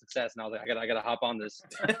y'all's success, and I was like, I gotta hop on this.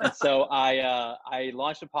 And so I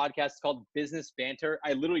launched a podcast. It's called Business Banter.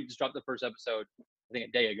 I literally just dropped the first episode, I think,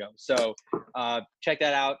 a day ago. So check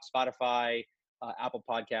that out. Spotify, Apple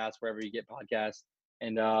Podcasts, wherever you get podcasts.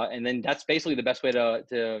 And then that's basically the best way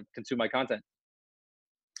to consume my content.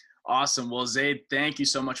 Awesome. Well, Zaid, thank you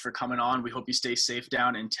so much for coming on. We hope you stay safe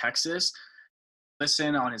down in Texas.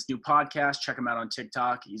 Listen on his new podcast. Check him out on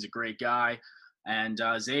TikTok. He's a great guy. And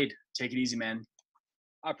Zaid, take it easy, man.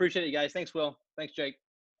 I appreciate it, guys. Thanks, Will. Thanks, Jake.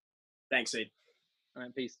 Thanks, Zaid. All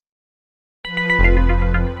right, peace.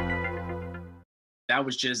 That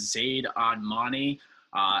was just Zaid Admani.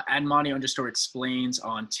 Admani_explains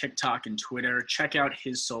on TikTok and Twitter. Check out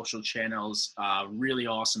his social channels. Really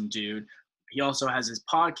awesome dude. He also has his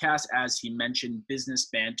podcast, as he mentioned, Business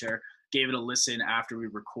Banter. Gave it a listen after we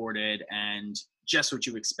recorded, and just what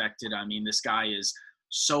you expected. I mean, this guy is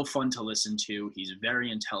so fun to listen to. He's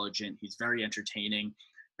very intelligent. He's very entertaining.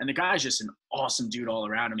 And the guy's just an awesome dude all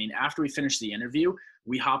around. I mean, after we finished the interview,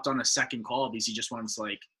 we hopped on a second call because he just wanted to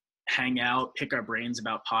like hang out, pick our brains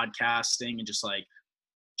about podcasting, and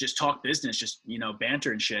just talk business, just,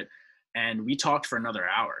 banter and shit. And we talked for another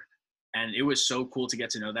hour. And it was so cool to get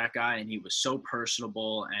to know that guy. And he was so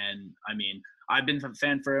personable. And I mean, I've been a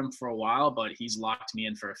fan for him for a while, but he's locked me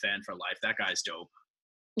in for a fan for life. That guy's dope.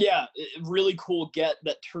 Yeah, really cool get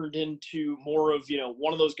that turned into more of,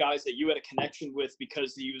 one of those guys that you had a connection with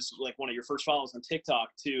because he was like one of your first followers on TikTok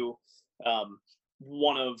to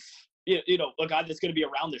one of, a guy that's going to be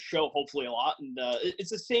around the show hopefully a lot. And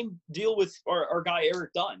it's the same deal with our guy,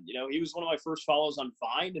 Eric Dunn. He was one of my first follows on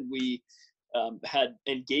Vine, and we had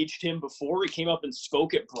engaged him before. He came up and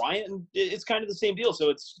spoke at Bryant, and it's kind of the same deal. So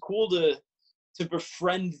it's cool to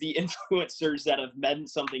befriend the influencers that have meant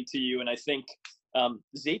something to you. And I think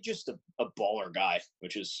Zaid just a baller guy,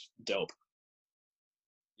 which is dope.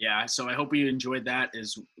 Yeah, so I hope you enjoyed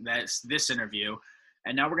that's this interview.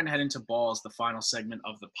 And now we're going to head into balls, the final segment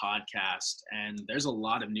of the podcast. And there's a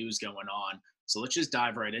lot of news going on. So let's just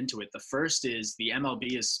dive right into it. The first is the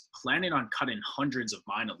MLB is planning on cutting hundreds of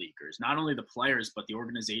minor leaguers, not only the players, but the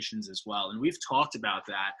organizations as well. And we've talked about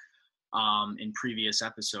that in previous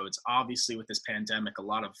episodes. Obviously, with this pandemic, a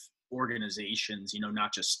lot of organizations,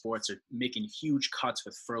 not just sports, are making huge cuts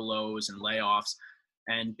with furloughs and layoffs.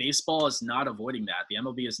 And baseball is not avoiding that. The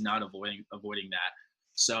MLB is not avoiding that.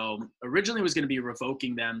 So originally it was going to be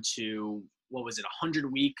revoking them to, what was it,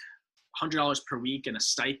 $100 per week and a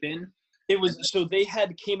stipend. It was, so they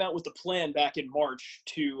came out with the plan back in March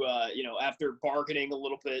to, after bargaining a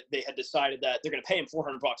little bit, they had decided that they're going to pay him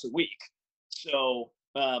 $400 a week. So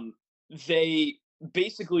they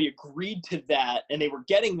basically agreed to that, and they were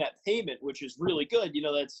getting that payment, which is really good.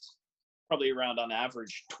 That's probably around on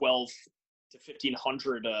average $1,200 to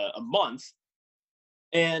 $1,500 a month.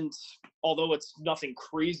 And although it's nothing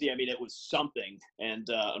crazy, I mean, it was something. And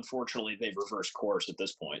unfortunately, they've reversed course at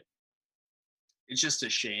this point. It's just a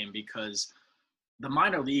shame because the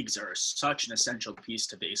minor leagues are such an essential piece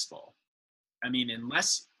to baseball. I mean,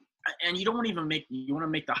 and you don't want to even you want to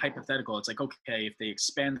make the hypothetical. It's like, okay, if they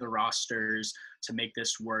expand the rosters to make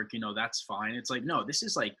this work, that's fine. It's like, no, this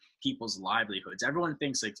is like people's livelihoods. Everyone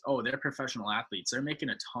thinks like, oh, they're professional athletes. They're making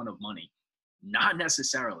a ton of money. Not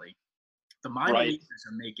necessarily. The minor leaguers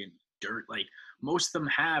are making dirt. Like, most of them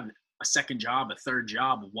have a second job, a third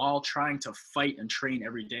job, while trying to fight and train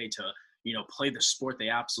every day to, play the sport they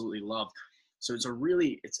absolutely love. So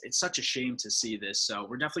it's such a shame to see this. So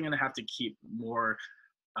we're definitely going to have to keep more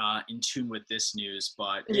in tune with this news.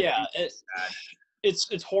 But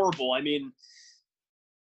it's horrible. I mean,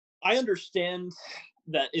 I understand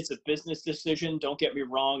that it's a business decision. Don't get me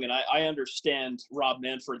wrong. And I understand Rob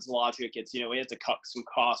Manfred's logic. It's, he had to cut some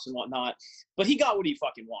costs and whatnot, but he got what he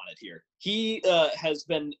fucking wanted here. He has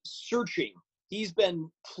been searching. He's been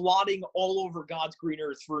plotting all over God's green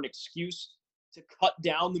earth for an excuse to cut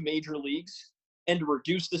down the major leagues and to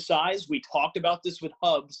reduce the size. We talked about this with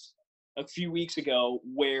Hubs a few weeks ago,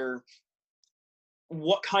 where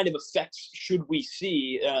what kind of effects should we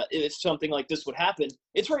see if something like this would happen?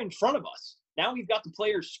 It's right in front of us. now we've got the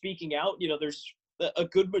players speaking out. There's a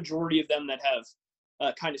good majority of them that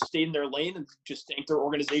have kind of stayed in their lane and just thanked their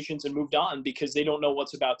organizations and moved on because they don't know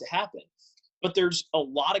what's about to happen. But there's a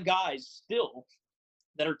lot of guys still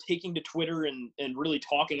that are taking to Twitter and really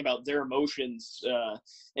talking about their emotions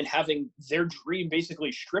and having their dream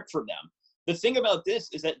basically stripped from them. The thing about this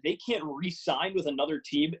is that they can't re-sign with another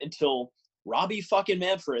team until Robbie fucking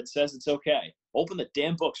Manfred says it's okay. Open the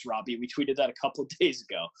damn books, Robbie. We tweeted that a couple of days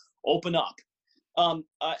ago. Open up.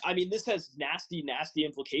 I mean, this has nasty, nasty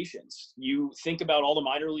implications. You think about all the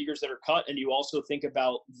minor leaguers that are cut, and you also think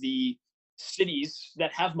about the cities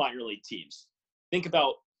that have minor league teams. Think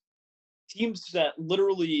about teams that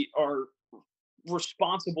literally are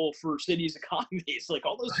responsible for cities' economies. Like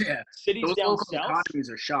all those cities those down local south. Economies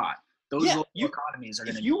are shot. Those local economies are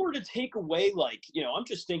going to. If you were to take away, like, I'm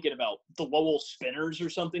just thinking about the Lowell Spinners or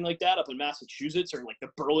something like that up in Massachusetts, or like the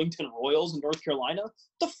Burlington Royals in North Carolina. What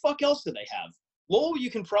the fuck else do they have? Lowell,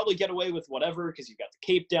 you can probably get away with whatever because you've got the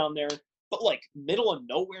Cape down there. But like middle of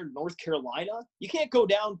nowhere, North Carolina, you can't go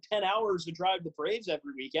down 10 hours to drive the Braves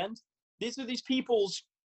every weekend. These are these people's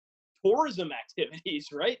tourism activities,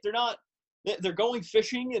 right? They're going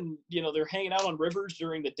fishing and, they're hanging out on rivers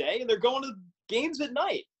during the day and they're going to games at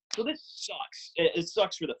night. So this sucks. It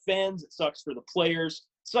sucks for the fans. It sucks for the players.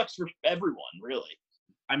 It sucks for everyone, really.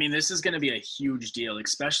 I mean, this is going to be a huge deal,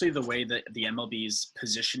 especially the way that the MLB is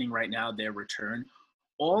positioning right now their return.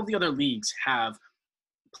 All the other leagues have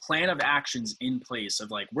plan of actions in place of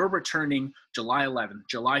like, we're returning July 11th,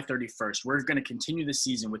 July 31st. We're going to continue the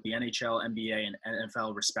season with the NHL, NBA, and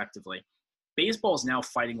NFL respectively. Baseball is now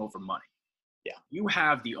fighting over money. Yeah. You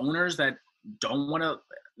have the owners that don't want to,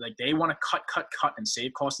 like, they want to cut and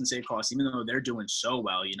save costs, even though they're doing so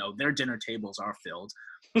well. Their dinner tables are filled.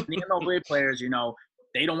 And the MLB players,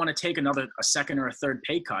 they don't want to take a second or a third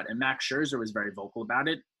pay cut. And Max Scherzer was very vocal about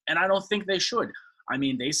it. And I don't think they should. I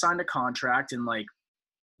mean, they signed a contract and like,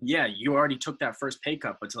 yeah, you already took that first pay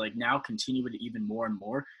cut, but to like now continue it even more and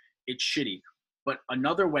more, it's shitty. But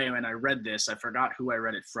another way, when I read this, I forgot who I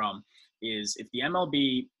read it from, is if the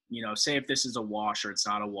MLB, say if this is a wash or it's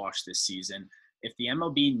not a wash this season, if the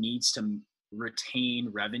MLB needs to retain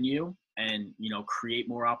revenue and, create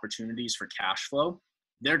more opportunities for cash flow,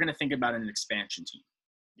 they're going to think about an expansion team.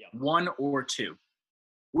 Yeah. 1 or 2,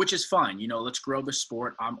 which is fine. Let's grow the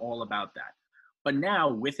sport. I'm all about that. But now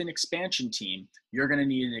with an expansion team, you're going to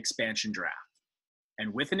need an expansion draft.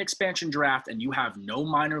 And with an expansion draft and you have no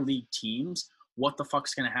minor league teams, what the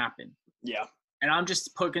fuck's going to happen? Yeah. And I'm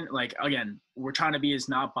just putting, like, again, we're trying to be as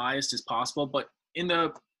not biased as possible, but in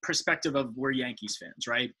the perspective of we're Yankees fans,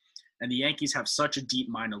 right? And the Yankees have such a deep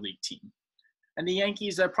minor league team. And the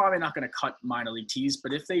Yankees are probably not going to cut minor league teams,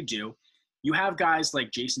 but if they do, you have guys like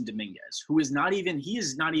Jason Dominguez, who is not even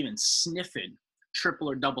sniffing triple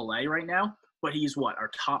or double A right now, but he's our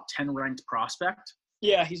top 10 ranked prospect.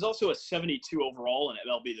 Yeah, he's also a 72 overall in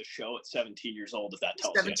MLB The Show at 17 years old, if that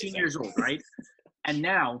tells you anything. 17 years old, right? And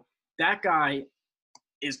now that guy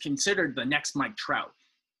is considered the next Mike Trout.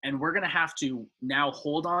 And we're going to have to now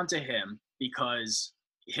hold on to him because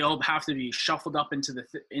he'll have to be shuffled up into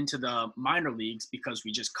the minor leagues because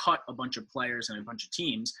we just cut a bunch of players and a bunch of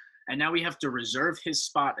teams. And now we have to reserve his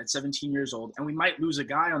spot at 17 years old. And we might lose a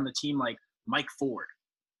guy on the team like Mike Ford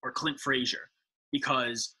or Clint Frazier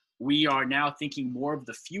because we are now thinking more of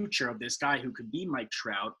the future of this guy who could be Mike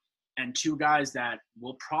Trout, and 2 guys that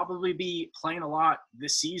will probably be playing a lot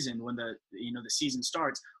this season when the season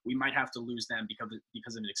starts. We might have to lose them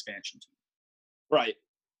because of an expansion team. Right.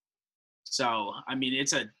 So, I mean,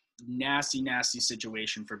 it's a nasty, nasty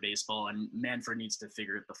situation for baseball, and Manfred needs to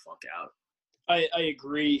figure it the fuck out. I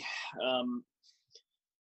agree.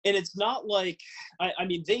 And it's not like I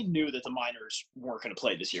mean, they knew that the minors weren't going to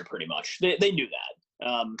play this year pretty much. They knew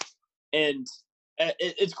that. And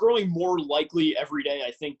it's growing more likely every day,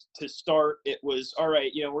 I think. To start, it was, all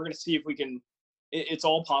right, we're going to see if we can – it's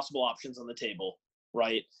all possible options on the table,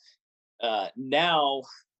 right? Now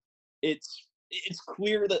it's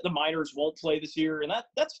clear that the minors won't play this year, and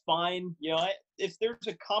that's fine. If there's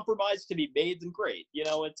a compromise to be made, then great.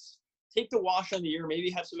 It's – take the wash on the year, maybe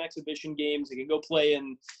have some exhibition games. They can go play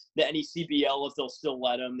in the NECBL if they'll still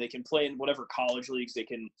let them. They can play in whatever college leagues they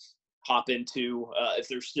can hop into if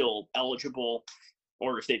they're still eligible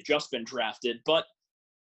or if they've just been drafted. But,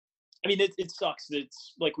 I mean, it sucks.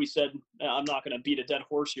 It's like we said, I'm not going to beat a dead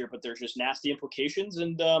horse here, but there's just nasty implications.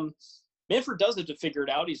 And Manfred does have to figure it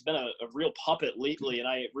out. He's been a real puppet lately, and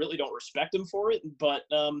I really don't respect him for it. But,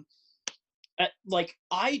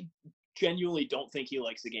 I genuinely don't think he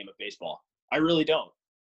likes the game of baseball. I really don't.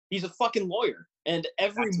 He's a fucking lawyer, and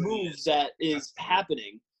every move that is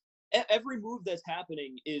happening, every move that's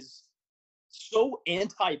happening is so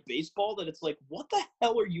anti-baseball that it's like, what the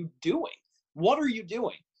hell are you doing? What are you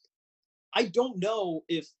doing? I don't know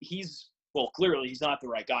if clearly he's not the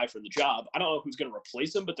right guy for the job. I don't know who's going to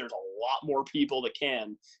replace him, but there's a lot more people that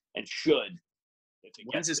can and should.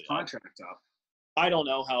 When's his contract up? I don't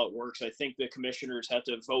know how it works. I think the commissioners have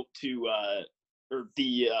to vote to, or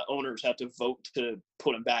the owners have to vote to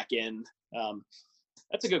put him back in.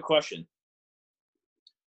 That's a good question.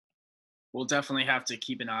 We'll definitely have to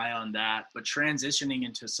keep an eye on that. But transitioning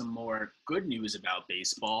into some more good news about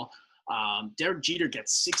baseball, Derek Jeter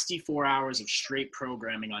gets 64 hours of straight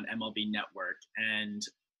programming on MLB Network, and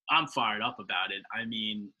I'm fired up about it. I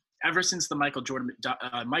mean, ever since the Michael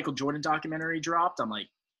Jordan documentary dropped, I'm like,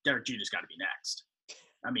 Derek Jeter's got to be next.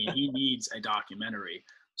 I mean, he needs a documentary.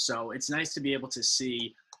 So it's nice to be able to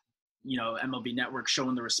see, MLB Network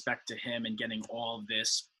showing the respect to him and getting all of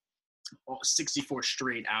this 64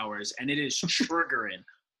 straight hours. And it is triggering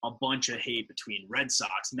a bunch of hate between Red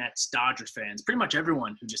Sox, Mets, Dodger fans, pretty much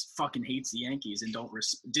everyone who just fucking hates the Yankees and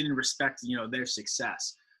didn't respect, their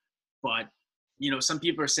success. But, some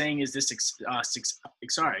people are saying, is this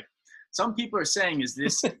some people are saying, is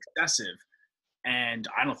this excessive? And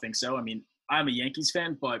I don't think so. I mean, I'm a Yankees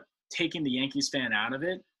fan, but taking the Yankees fan out of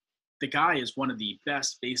it, the guy is one of the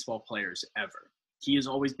best baseball players ever. He has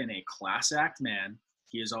always been a class act man.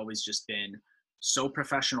 He has always just been so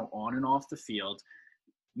professional on and off the field.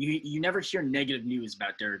 You never hear negative news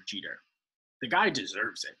about Derek Jeter. The guy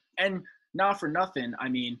deserves it. And not for nothing, I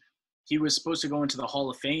mean, he was supposed to go into the Hall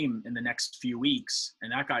of Fame in the next few weeks,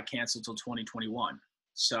 and that got canceled till 2021.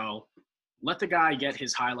 So let the guy get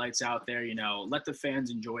his highlights out there, let the fans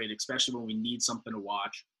enjoy it, especially when we need something to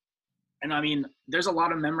watch. And, I mean, there's a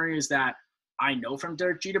lot of memories that I know from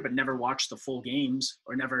Derek Jeter, but never watched the full games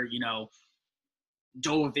or never,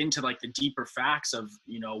 dove into, like, the deeper facts of,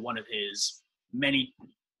 one of his many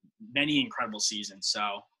incredible seasons.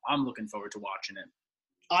 So I'm looking forward to watching it.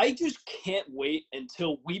 I just can't wait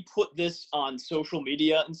until we put this on social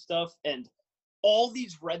media and stuff, and all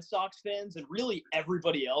these Red Sox fans and really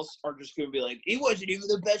everybody else are just going to be like, he wasn't even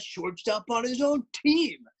the best shortstop on his own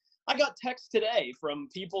team. I got texts today from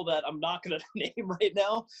people that I'm not going to name right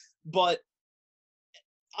now, but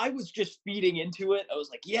I was just feeding into it. I was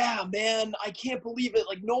like, yeah, man, I can't believe it.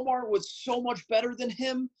 Like, Nomar was so much better than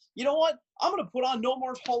him. You know what? I'm going to put on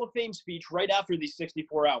Nomar's Hall of Fame speech right after these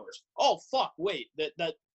 64 hours. Oh, fuck, wait,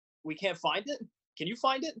 that we can't find it? Can you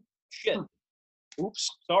find it? Shit. Oops,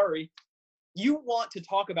 sorry. You want to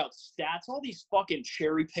talk about stats, all these fucking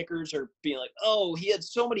cherry pickers are being like, oh, he had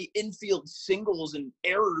so many infield singles and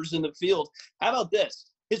errors in the field. How about this?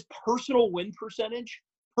 His personal win percentage,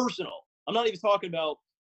 I'm not even talking about,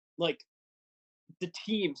 like, the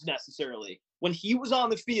teams necessarily. When he was on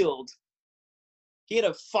the field, he had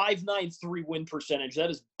a .593 win percentage. That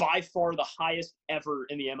is by far the highest ever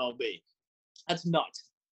in the MLB. That's nuts.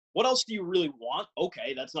 What else do you really want?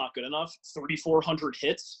 Okay, that's not good enough. 3,400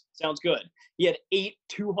 hits? Sounds good. He had 8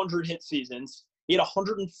 200-hit seasons. He had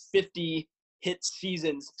 150 hit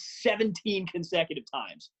seasons 17 consecutive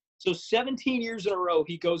times. So 17 years in a row,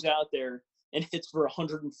 he goes out there and hits for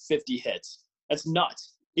 150 hits. That's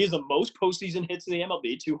nuts. He has the most postseason hits in the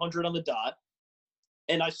MLB, 200 on the dot.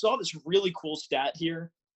 And I saw this really cool stat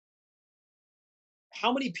here.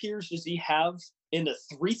 How many peers does he have in the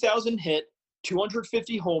 3,000 hit,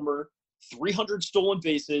 250 homer, 300 stolen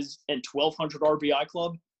bases, and 1,200 RBI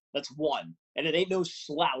club? That's one. And it ain't no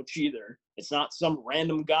slouch either. It's not some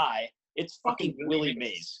random guy. It's fucking Willie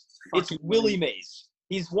Mays. It's Willie Mays.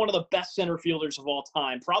 He's one of the best center fielders of all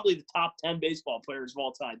time, probably the top 10 baseball players of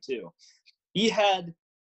all time, too. He had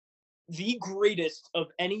the greatest of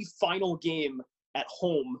any final game at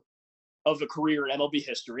home of a career in MLB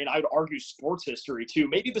history, and I would argue sports history, too,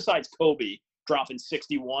 maybe besides Kobe dropping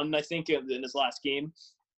 61, I think, in his last game.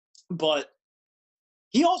 But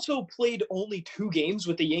he also played only 2 games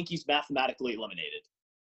with the Yankees mathematically eliminated.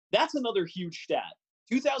 That's another huge stat.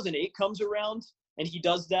 2008 comes around, and he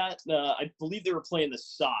does that. I believe they were playing the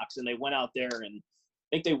Sox, and they went out there, and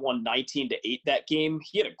I think they won 19-8 that game.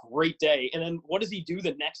 He had a great day. And then what does he do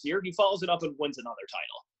the next year? He follows it up and wins another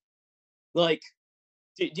title. Like,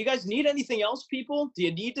 do you guys need anything else, people? Do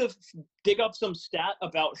you need to dig up some stat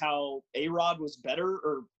about how A-Rod was better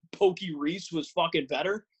or Pokey Reese was fucking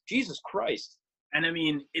better? Jesus Christ. And I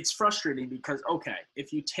mean, it's frustrating because, okay,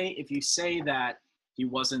 if you say that he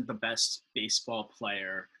wasn't the best baseball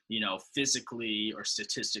player, physically or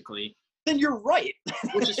statistically, then you're right.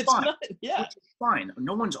 Which is fine. Yeah. Which is fine.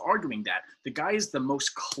 No one's arguing that. The guy is the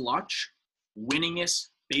most clutch, winningest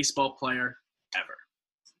baseball player ever.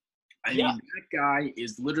 I mean, that guy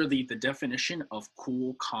is literally the definition of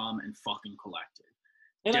cool, calm, and fucking collected.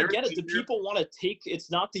 And I Derek get it. The Jeter, people want to take –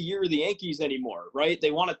 it's not the year of the Yankees anymore, right?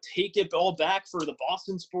 They want to take it all back for the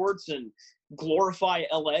Boston sports and glorify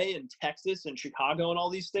L.A. and Texas and Chicago and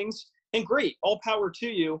all these things. And great, all power to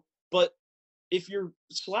you. But if you're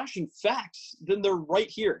slashing facts, then they're right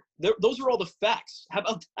here. Those are all the facts. How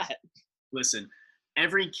about that? listen,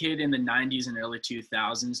 every kid in the 90s and early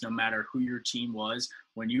 2000s, no matter who your team was,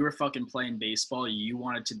 when you were fucking playing baseball, you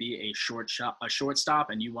wanted to be a shortstop,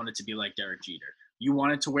 and you wanted to be like Derek Jeter. You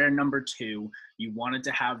wanted to wear number 2. You wanted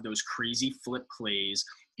to have those crazy flip plays.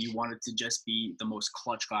 You wanted to just be the most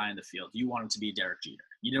clutch guy in the field. You wanted to be Derek Jeter.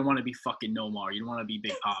 You didn't want to be fucking Nomar. You didn't want to be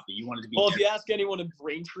Big Poppy. You wanted to be. Well, if you ask anyone in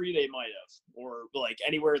Braintree, they might have, or like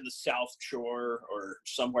anywhere in the South Shore or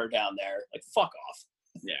somewhere down there. Like, fuck off.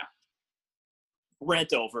 Yeah.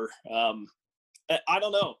 Rant over. I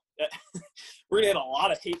don't know. We're gonna get a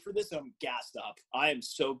lot of hate for this. I'm gassed up. I am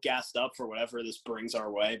so gassed up for whatever this brings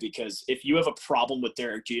our way, because if you have a problem with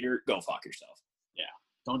Derek Jeter, go fuck yourself. Yeah.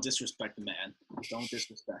 Don't disrespect the man. Don't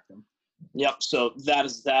disrespect him. Yep. So that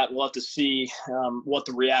is that. We'll have to see what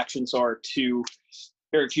the reactions are to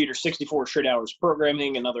Derek Jeter 64 straight hours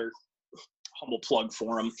programming. Another humble plug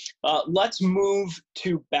for him. Let's move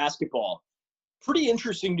to basketball. Pretty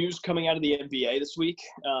interesting news coming out of the NBA this week.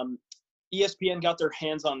 ESPN got their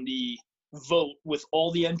hands on the vote with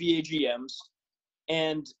all the NBA GMs,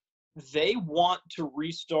 and they want to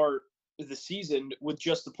restart the season with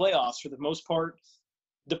just the playoffs for the most part.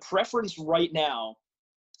 The preference right now,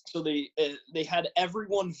 so they had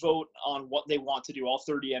everyone vote on what they want to do, all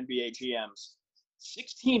 30 NBA GMs.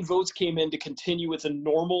 16 votes came in to continue with a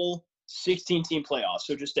normal 16-team playoffs,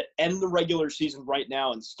 so just to end the regular season right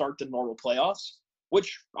now and start the normal playoffs,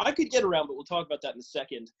 which I could get around, but we'll talk about that in a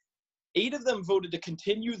second. 8 of them voted to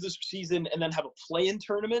continue this season and then have a play-in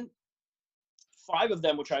tournament. 5 of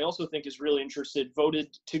them, which I also think is really interested,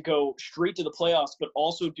 voted to go straight to the playoffs, but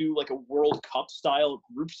also do like a World Cup style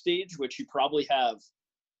group stage, which you probably have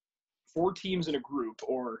 4 teams in a group,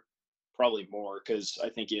 or probably more, because I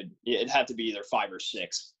think it had to be either 5 or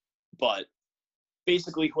 6. But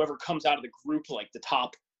basically, whoever comes out of the group, like the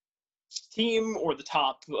top team or the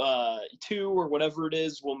top 2 or whatever it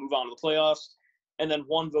is, will move on to the playoffs. And then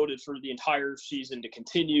 1 voted for the entire season to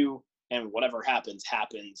continue, and whatever happens,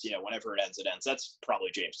 happens. Whenever it ends, it ends. That's probably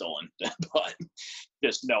James Dolan, but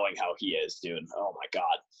just knowing how he is, dude. Oh my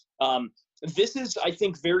God. This is, I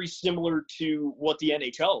think, very similar to what the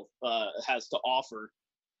NHL has to offer.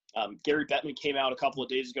 Gary Bettman came out a couple of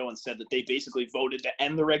days ago and said that they basically voted to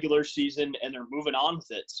end the regular season and they're moving on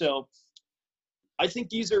with it. So I think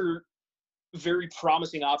these are very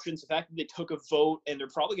promising options. The fact that they took a vote and they're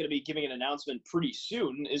probably going to be giving an announcement pretty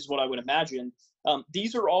soon is what I would imagine.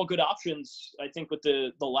 These are all good options, I think, with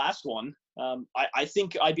the last one. I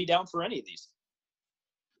think I'd be down for any of these.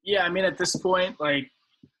 Yeah, I mean, at this point, like,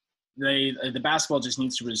 the basketball just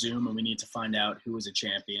needs to resume, and we need to find out who is a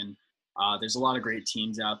champion. There's a lot of great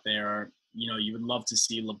teams out there. You would love to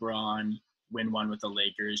see LeBron win one with the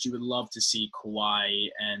Lakers. You would love to see Kawhi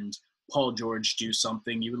and Paul George do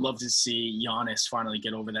something. You would love to see Giannis finally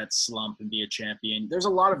get over that slump and be a champion. There's a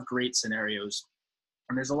lot of great scenarios,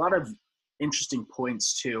 and there's a lot of interesting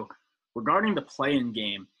points too. Regarding the play-in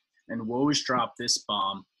game, and Woj dropped this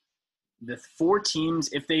bomb, the 4 teams,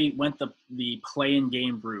 if they went the play-in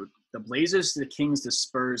game route, the Blazers, the Kings, the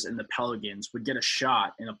Spurs, and the Pelicans would get a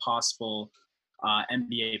shot in a possible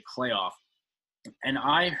NBA playoff. And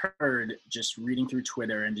I heard, just reading through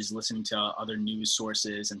Twitter and just listening to other news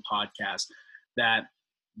sources and podcasts, that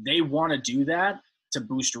they want to do that to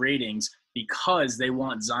boost ratings because they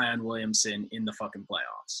want Zion Williamson in the fucking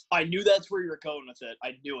playoffs. I knew that's where you were going with it.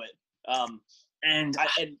 I knew it. And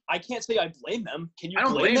I can't say I blame them. Can you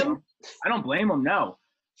blame them? I don't blame them, no.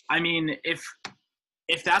 I mean, if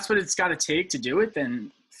that's what it's got to take to do it,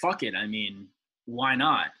 then fuck it. I mean, why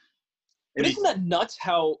not? But isn't that nuts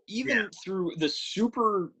how even through the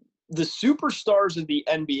superstars of the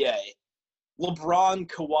NBA, LeBron,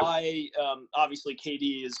 Kawhi, obviously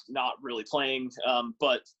KD is not really playing,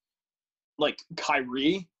 but like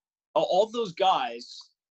Kyrie, all those guys,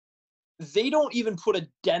 they don't even put a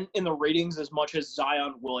dent in the ratings as much as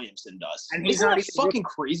Zion Williamson does. And he's not even fucking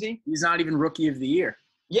crazy. He's not even Rookie of the Year.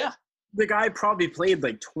 Yeah. The guy probably played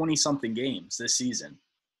like 20-something games this season.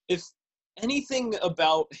 If anything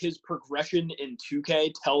about his progression in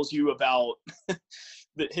 2K tells you about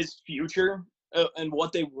his future and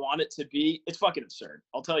what they want it to be, it's fucking absurd.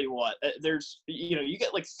 I'll tell you what. You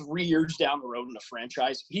get like 3 years down the road in a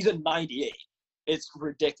franchise. He's a 98. It's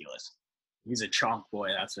ridiculous. He's a chonk boy.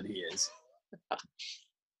 That's what he is.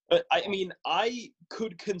 But I mean, I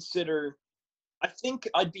could consider – I think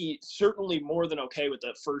I'd be certainly more than okay with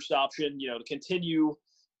the first option, to continue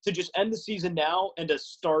to just end the season now and to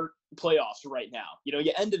start playoffs right now.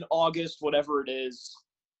 You end in August, whatever it is.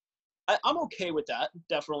 I'm okay with that,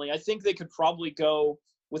 definitely. I think they could probably go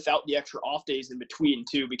without the extra off days in between,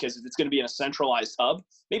 too, because if it's going to be in a centralized hub,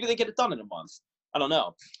 maybe they get it done in a month. I don't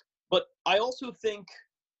know. But I also think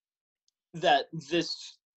that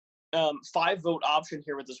this 5-vote option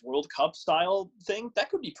here with this World Cup style thing, that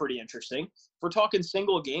could be pretty interesting. If we're talking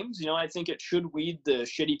single games, I think it should weed the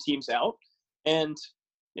shitty teams out, and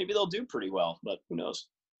maybe they'll do pretty well, but who knows?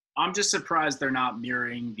 I'm just surprised they're not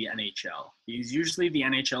mirroring the NHL. Because usually the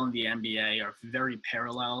NHL and the NBA are very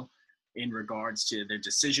parallel in regards to their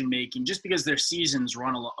decision making, just because their seasons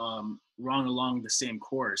run along the same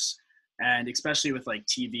course, and especially with like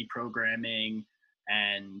TV programming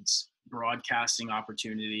and broadcasting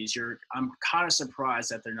opportunities, I'm kind of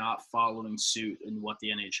surprised that they're not following suit in what the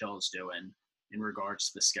NHL is doing in regards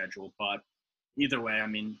to the schedule. But either way, I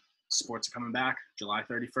mean, sports are coming back. July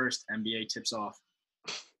 31st, NBA tips off.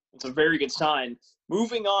 It's a very good sign.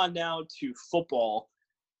 Moving on now to football.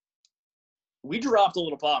 We dropped a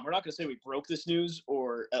little bomb. We're not going to say we broke this news,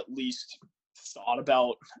 or at least thought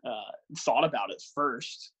about it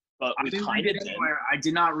first. But we kind of did. I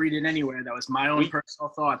did not read it anywhere. That was my own personal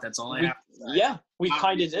thought. That's all I have to say. Yeah, we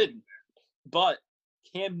kind of did. But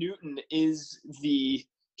Cam Newton he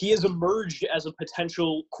has emerged as a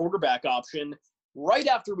potential quarterback option right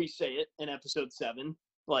after we say it in episode 7,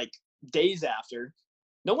 like days after.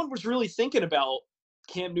 No one was really thinking about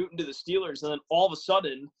Cam Newton to the Steelers, and then all of a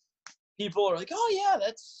sudden, people are like, "Oh yeah,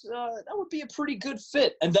 that would be a pretty good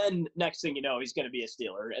fit." And then next thing you know, he's going to be a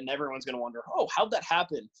Steeler, and everyone's going to wonder, "Oh, how'd that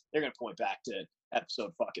happen?" They're going to point back to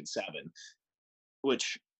episode fucking 7,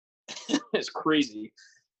 which is crazy.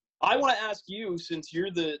 I want to ask you, since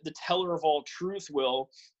you're the teller of all truth,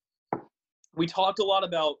 Will. We talked a lot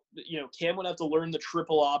about, Cam would have to learn the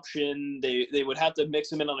triple option. They would have to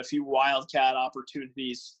mix him in on a few wildcat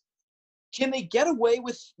opportunities. Can they get away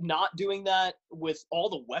with not doing that with all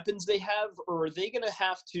the weapons they have, or are they going to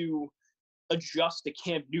have to adjust to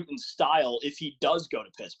Cam Newton's style if he does go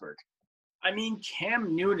to Pittsburgh? I mean,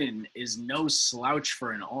 Cam Newton is no slouch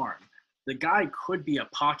for an arm. The guy could be a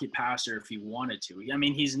pocket passer if he wanted to. I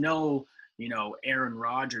mean, he's no Aaron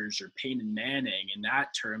Rodgers or Peyton Manning in that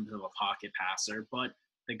terms of a pocket passer, but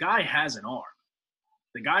the guy has an arm.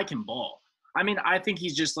 The guy can ball. I mean, I think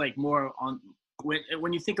he's just like more on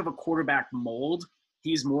when you think of a quarterback mold,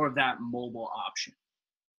 he's more of that mobile option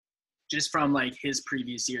just from like his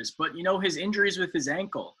previous years. But, his injuries with his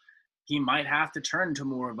ankle, he might have to turn to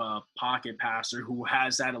more of a pocket passer who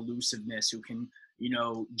has that elusiveness, who can,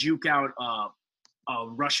 juke out a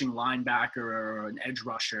rushing linebacker or an edge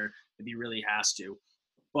rusher if he really has to.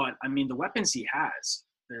 But, I mean, the weapons he has,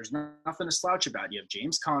 there's nothing to slouch about. You have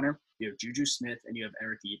James Conner, you have Juju Smith, and you have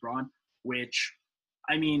Eric Ebron, which,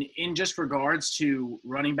 I mean, in just regards to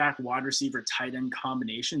running back, wide receiver, tight end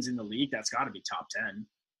combinations in the league, that's got to be top 10.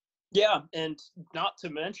 Yeah, and not to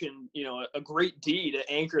mention, a great D to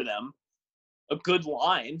anchor them, a good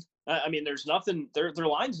line. I mean, there's nothing – their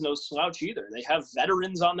line's no slouch either. They have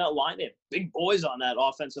veterans on that line. They have big boys on that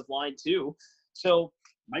offensive line too. So –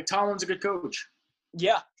 Mike Tomlin's a good coach.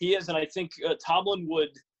 Yeah, he is, and I think Tomlin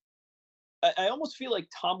would – I almost feel like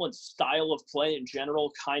Tomlin's style of play in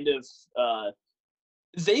general kind of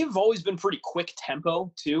they've always been pretty quick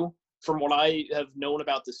tempo too, from what I have known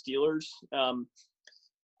about the Steelers.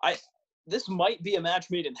 This might be a match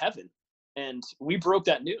made in heaven, and we broke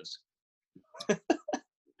that news.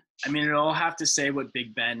 I mean, it'll have to say what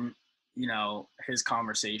Big Ben, his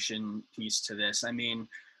conversation piece to this. I mean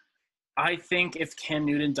 – I think if Cam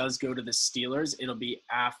Newton does go to the Steelers, it'll be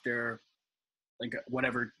after like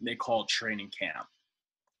whatever they call training camp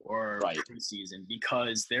or preseason,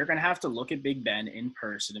 because they're going to have to look at Big Ben in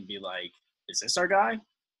person and be like, is this our guy?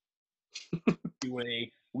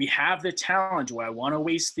 We have the talent. Do I want to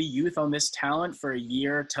waste the youth on this talent for a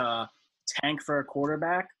year to tank for a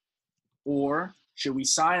quarterback? Or should we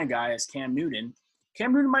sign a guy as Cam Newton?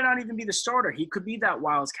 Cam Newton might not even be the starter. He could be that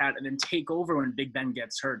wildcat and then take over when Big Ben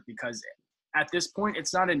gets hurt, because at this point,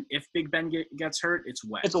 it's not an if Big Ben gets hurt, it's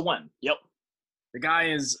when. It's a when, yep. The guy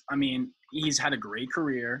is, I mean, he's had a great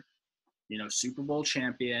career, Super Bowl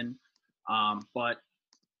champion, but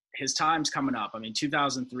his time's coming up. I mean,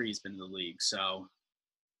 2003 he's been in the league, so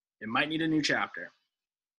it might need a new chapter.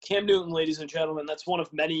 Cam Newton, ladies and gentlemen, that's one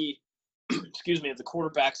of many, of the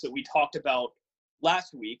quarterbacks that we talked about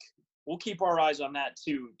last week. We'll keep our eyes on that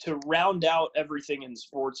too, to round out everything in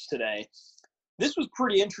sports today. This was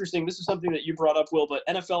pretty interesting. This is something that you brought up, Will, but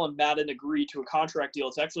NFL and Madden agreed to a contract deal.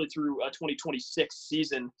 It's actually through a 2026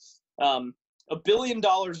 season. $1 billion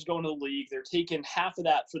is going to the league. They're taking half of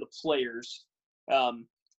that for the players.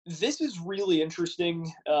 this is really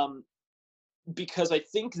interesting because I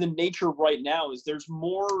think the nature right now is there's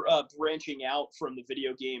more branching out from the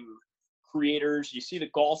video game creators. You see the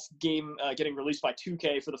golf game getting released by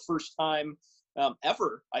 2K for the first time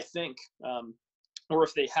ever, I think. Or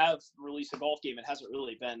if they have released a golf game, it hasn't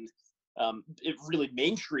really been it really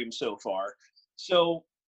mainstream so far. So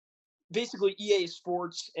basically, EA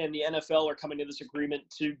Sports and the NFL are coming to this agreement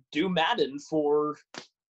to do Madden for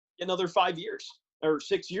another 5 years or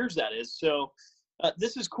 6 years, that is. So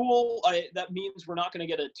this is cool. That means we're not going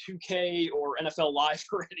to get a 2K or NFL Live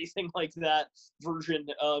or anything like that version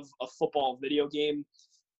of a football video game.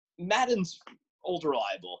 Madden's old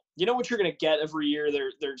reliable. You know what you're going to get every year.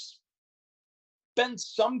 There's been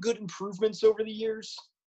some good improvements over the years.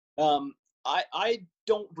 I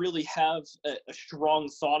don't really have a strong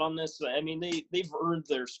thought on this. I mean, they've earned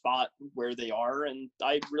their spot where they are, and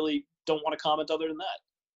I really don't want to comment other than that.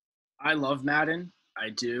 I love Madden. I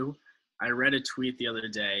do. I read a tweet the other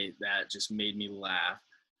day that just made me laugh,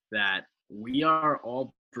 that we are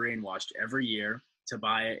all brainwashed every year to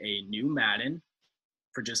buy a new Madden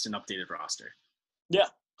for just an updated roster. Yeah.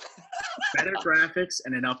 Better graphics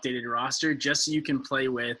and an updated roster just so you can play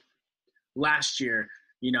with. Last year,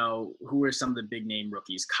 you know, who were some of the big name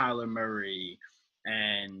rookies? Kyler Murray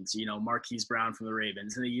and, you know, Marquise Brown from the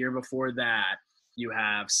Ravens. And the year before that, you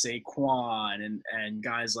have Saquon and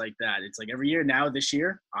guys like that. It's like every year now, this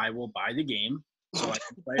year, I will buy the game so I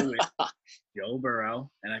can play with Joe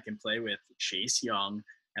Burrow and I can play with Chase Young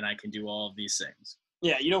and I can do all of these things.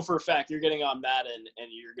 Yeah, you know for a fact you're getting on Madden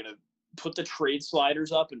and you're going to put the trade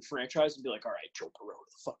sliders up in franchise and be like, all right, Joe Burrow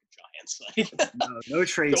to the fucking Giants. No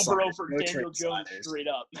trade Joe sliders. Burrow for No Daniel Jones sliders. straight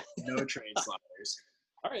up. No trade sliders.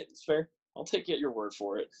 All right, that's fair. I'll take your word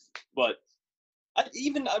for it. But I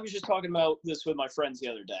was just talking about this with my friends the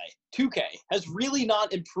other day. 2K has really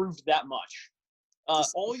not improved that much.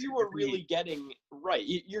 All you are really getting, right,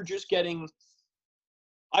 you're just getting,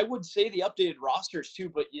 I would say the updated rosters too,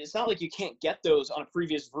 but it's not like you can't get those on a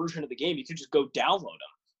previous version of the game. You can just go download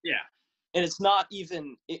them. Yeah. And it's not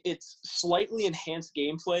even, it's slightly enhanced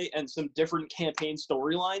gameplay and some different campaign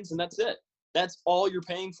storylines, and that's it. That's all you're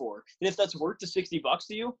paying for. And if that's worth the $60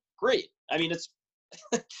 to you, great. I mean, it's,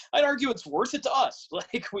 I'd argue it's worth it to us.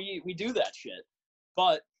 Like, we do that shit.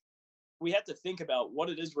 But we have to think about what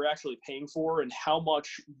it is we're actually paying for and how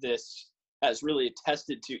much this has really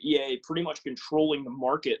attested to EA pretty much controlling the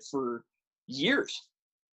market for years.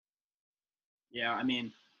 Yeah, I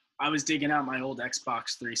mean, I was digging out my old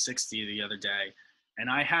Xbox 360 the other day, and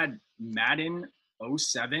I had Madden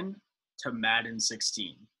 07 to Madden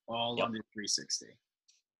 16, all on the 360.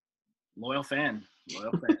 Loyal fan.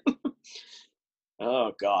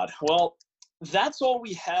 Oh, God. Well, that's all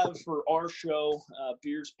we have for our show,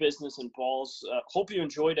 Beers, Business, and Balls. Hope you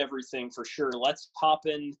enjoyed everything for sure. Let's hop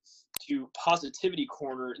in to Positivity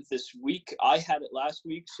Corner this week. I had it last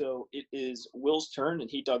week, so it is Will's turn,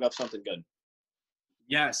 and he dug up something good.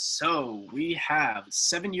 Yes, so we have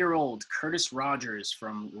 7-year-old Curtis Rogers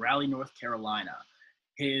from Raleigh, North Carolina.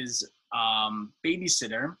 His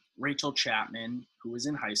babysitter, Rachel Chapman, who was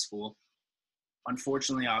in high school,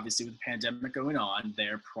 unfortunately, obviously, with the pandemic going on,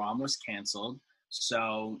 their prom was canceled.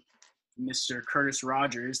 So Mr. Curtis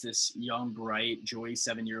Rogers, this young, bright, joy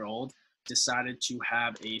 7-year-old, decided to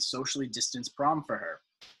have a socially distanced prom for her.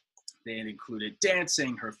 They had included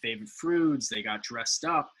dancing, her favorite foods, they got dressed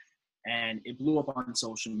up, and it blew up on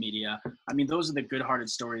social media. I mean, those are the good-hearted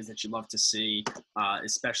stories that you love to see,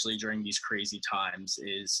 especially during these crazy times,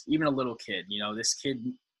 is even a little kid. You know, this kid,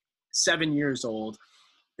 7 years old,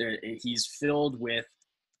 he's filled with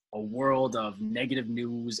a world of negative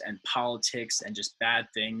news and politics and just bad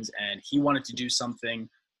things, and he wanted to do something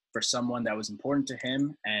for someone that was important to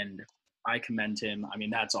him, and I commend him. I mean,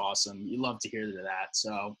 that's awesome. You love to hear that,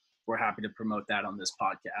 so we're happy to promote that on this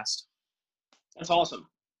podcast. That's awesome.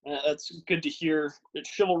 That's good to hear.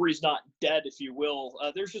 Chivalry's not dead, if you will.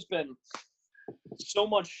 There's just been so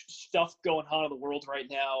much stuff going on in the world right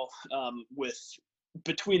now,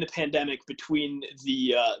 between the pandemic, between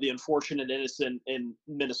the unfortunate innocent in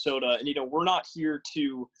Minnesota, and we're not here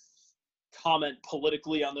to comment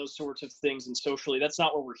politically on those sorts of things and socially. That's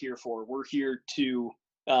not what we're here for. We're here to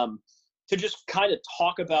just kind of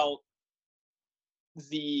talk about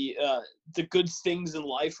the good things in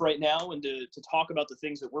life right now, and to talk about the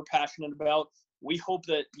things that we're passionate about. We hope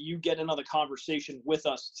that you get another conversation with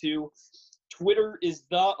us too. Twitter is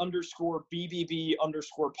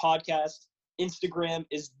 _BBB_podcast. Instagram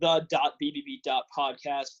is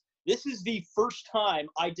the.bbb.podcast. This is the first time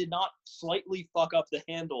I did not slightly fuck up the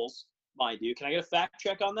handles, mind you. Can I get a fact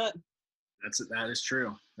check on that? That is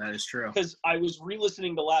true. That is true. Because I was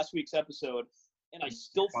re-listening to last week's episode, and I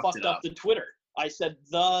still Fucked fucked it up up. the Twitter. I said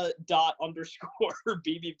 _BBB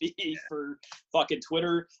for fucking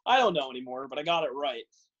Twitter. I don't know anymore, but I got it right.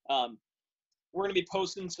 We're going to be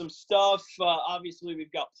posting some stuff. Obviously,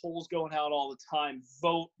 we've got polls going out all the time.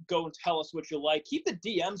 Vote. Go and tell us what you like. Keep the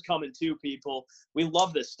DMs coming too, people. We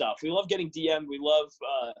love this stuff. We love getting DM'd. We love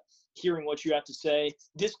hearing what you have to say.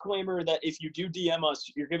 Disclaimer that if you do DM us,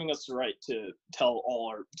 you're giving us the right to tell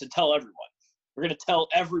everyone. We're going to tell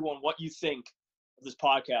everyone what you think of this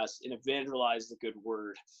podcast and evangelize the good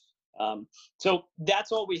word. So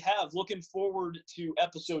that's all we have. Looking forward to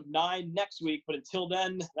episode 9 next week. But until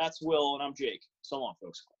then, that's Will and I'm Jake. So long,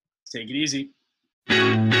 folks. Take it easy.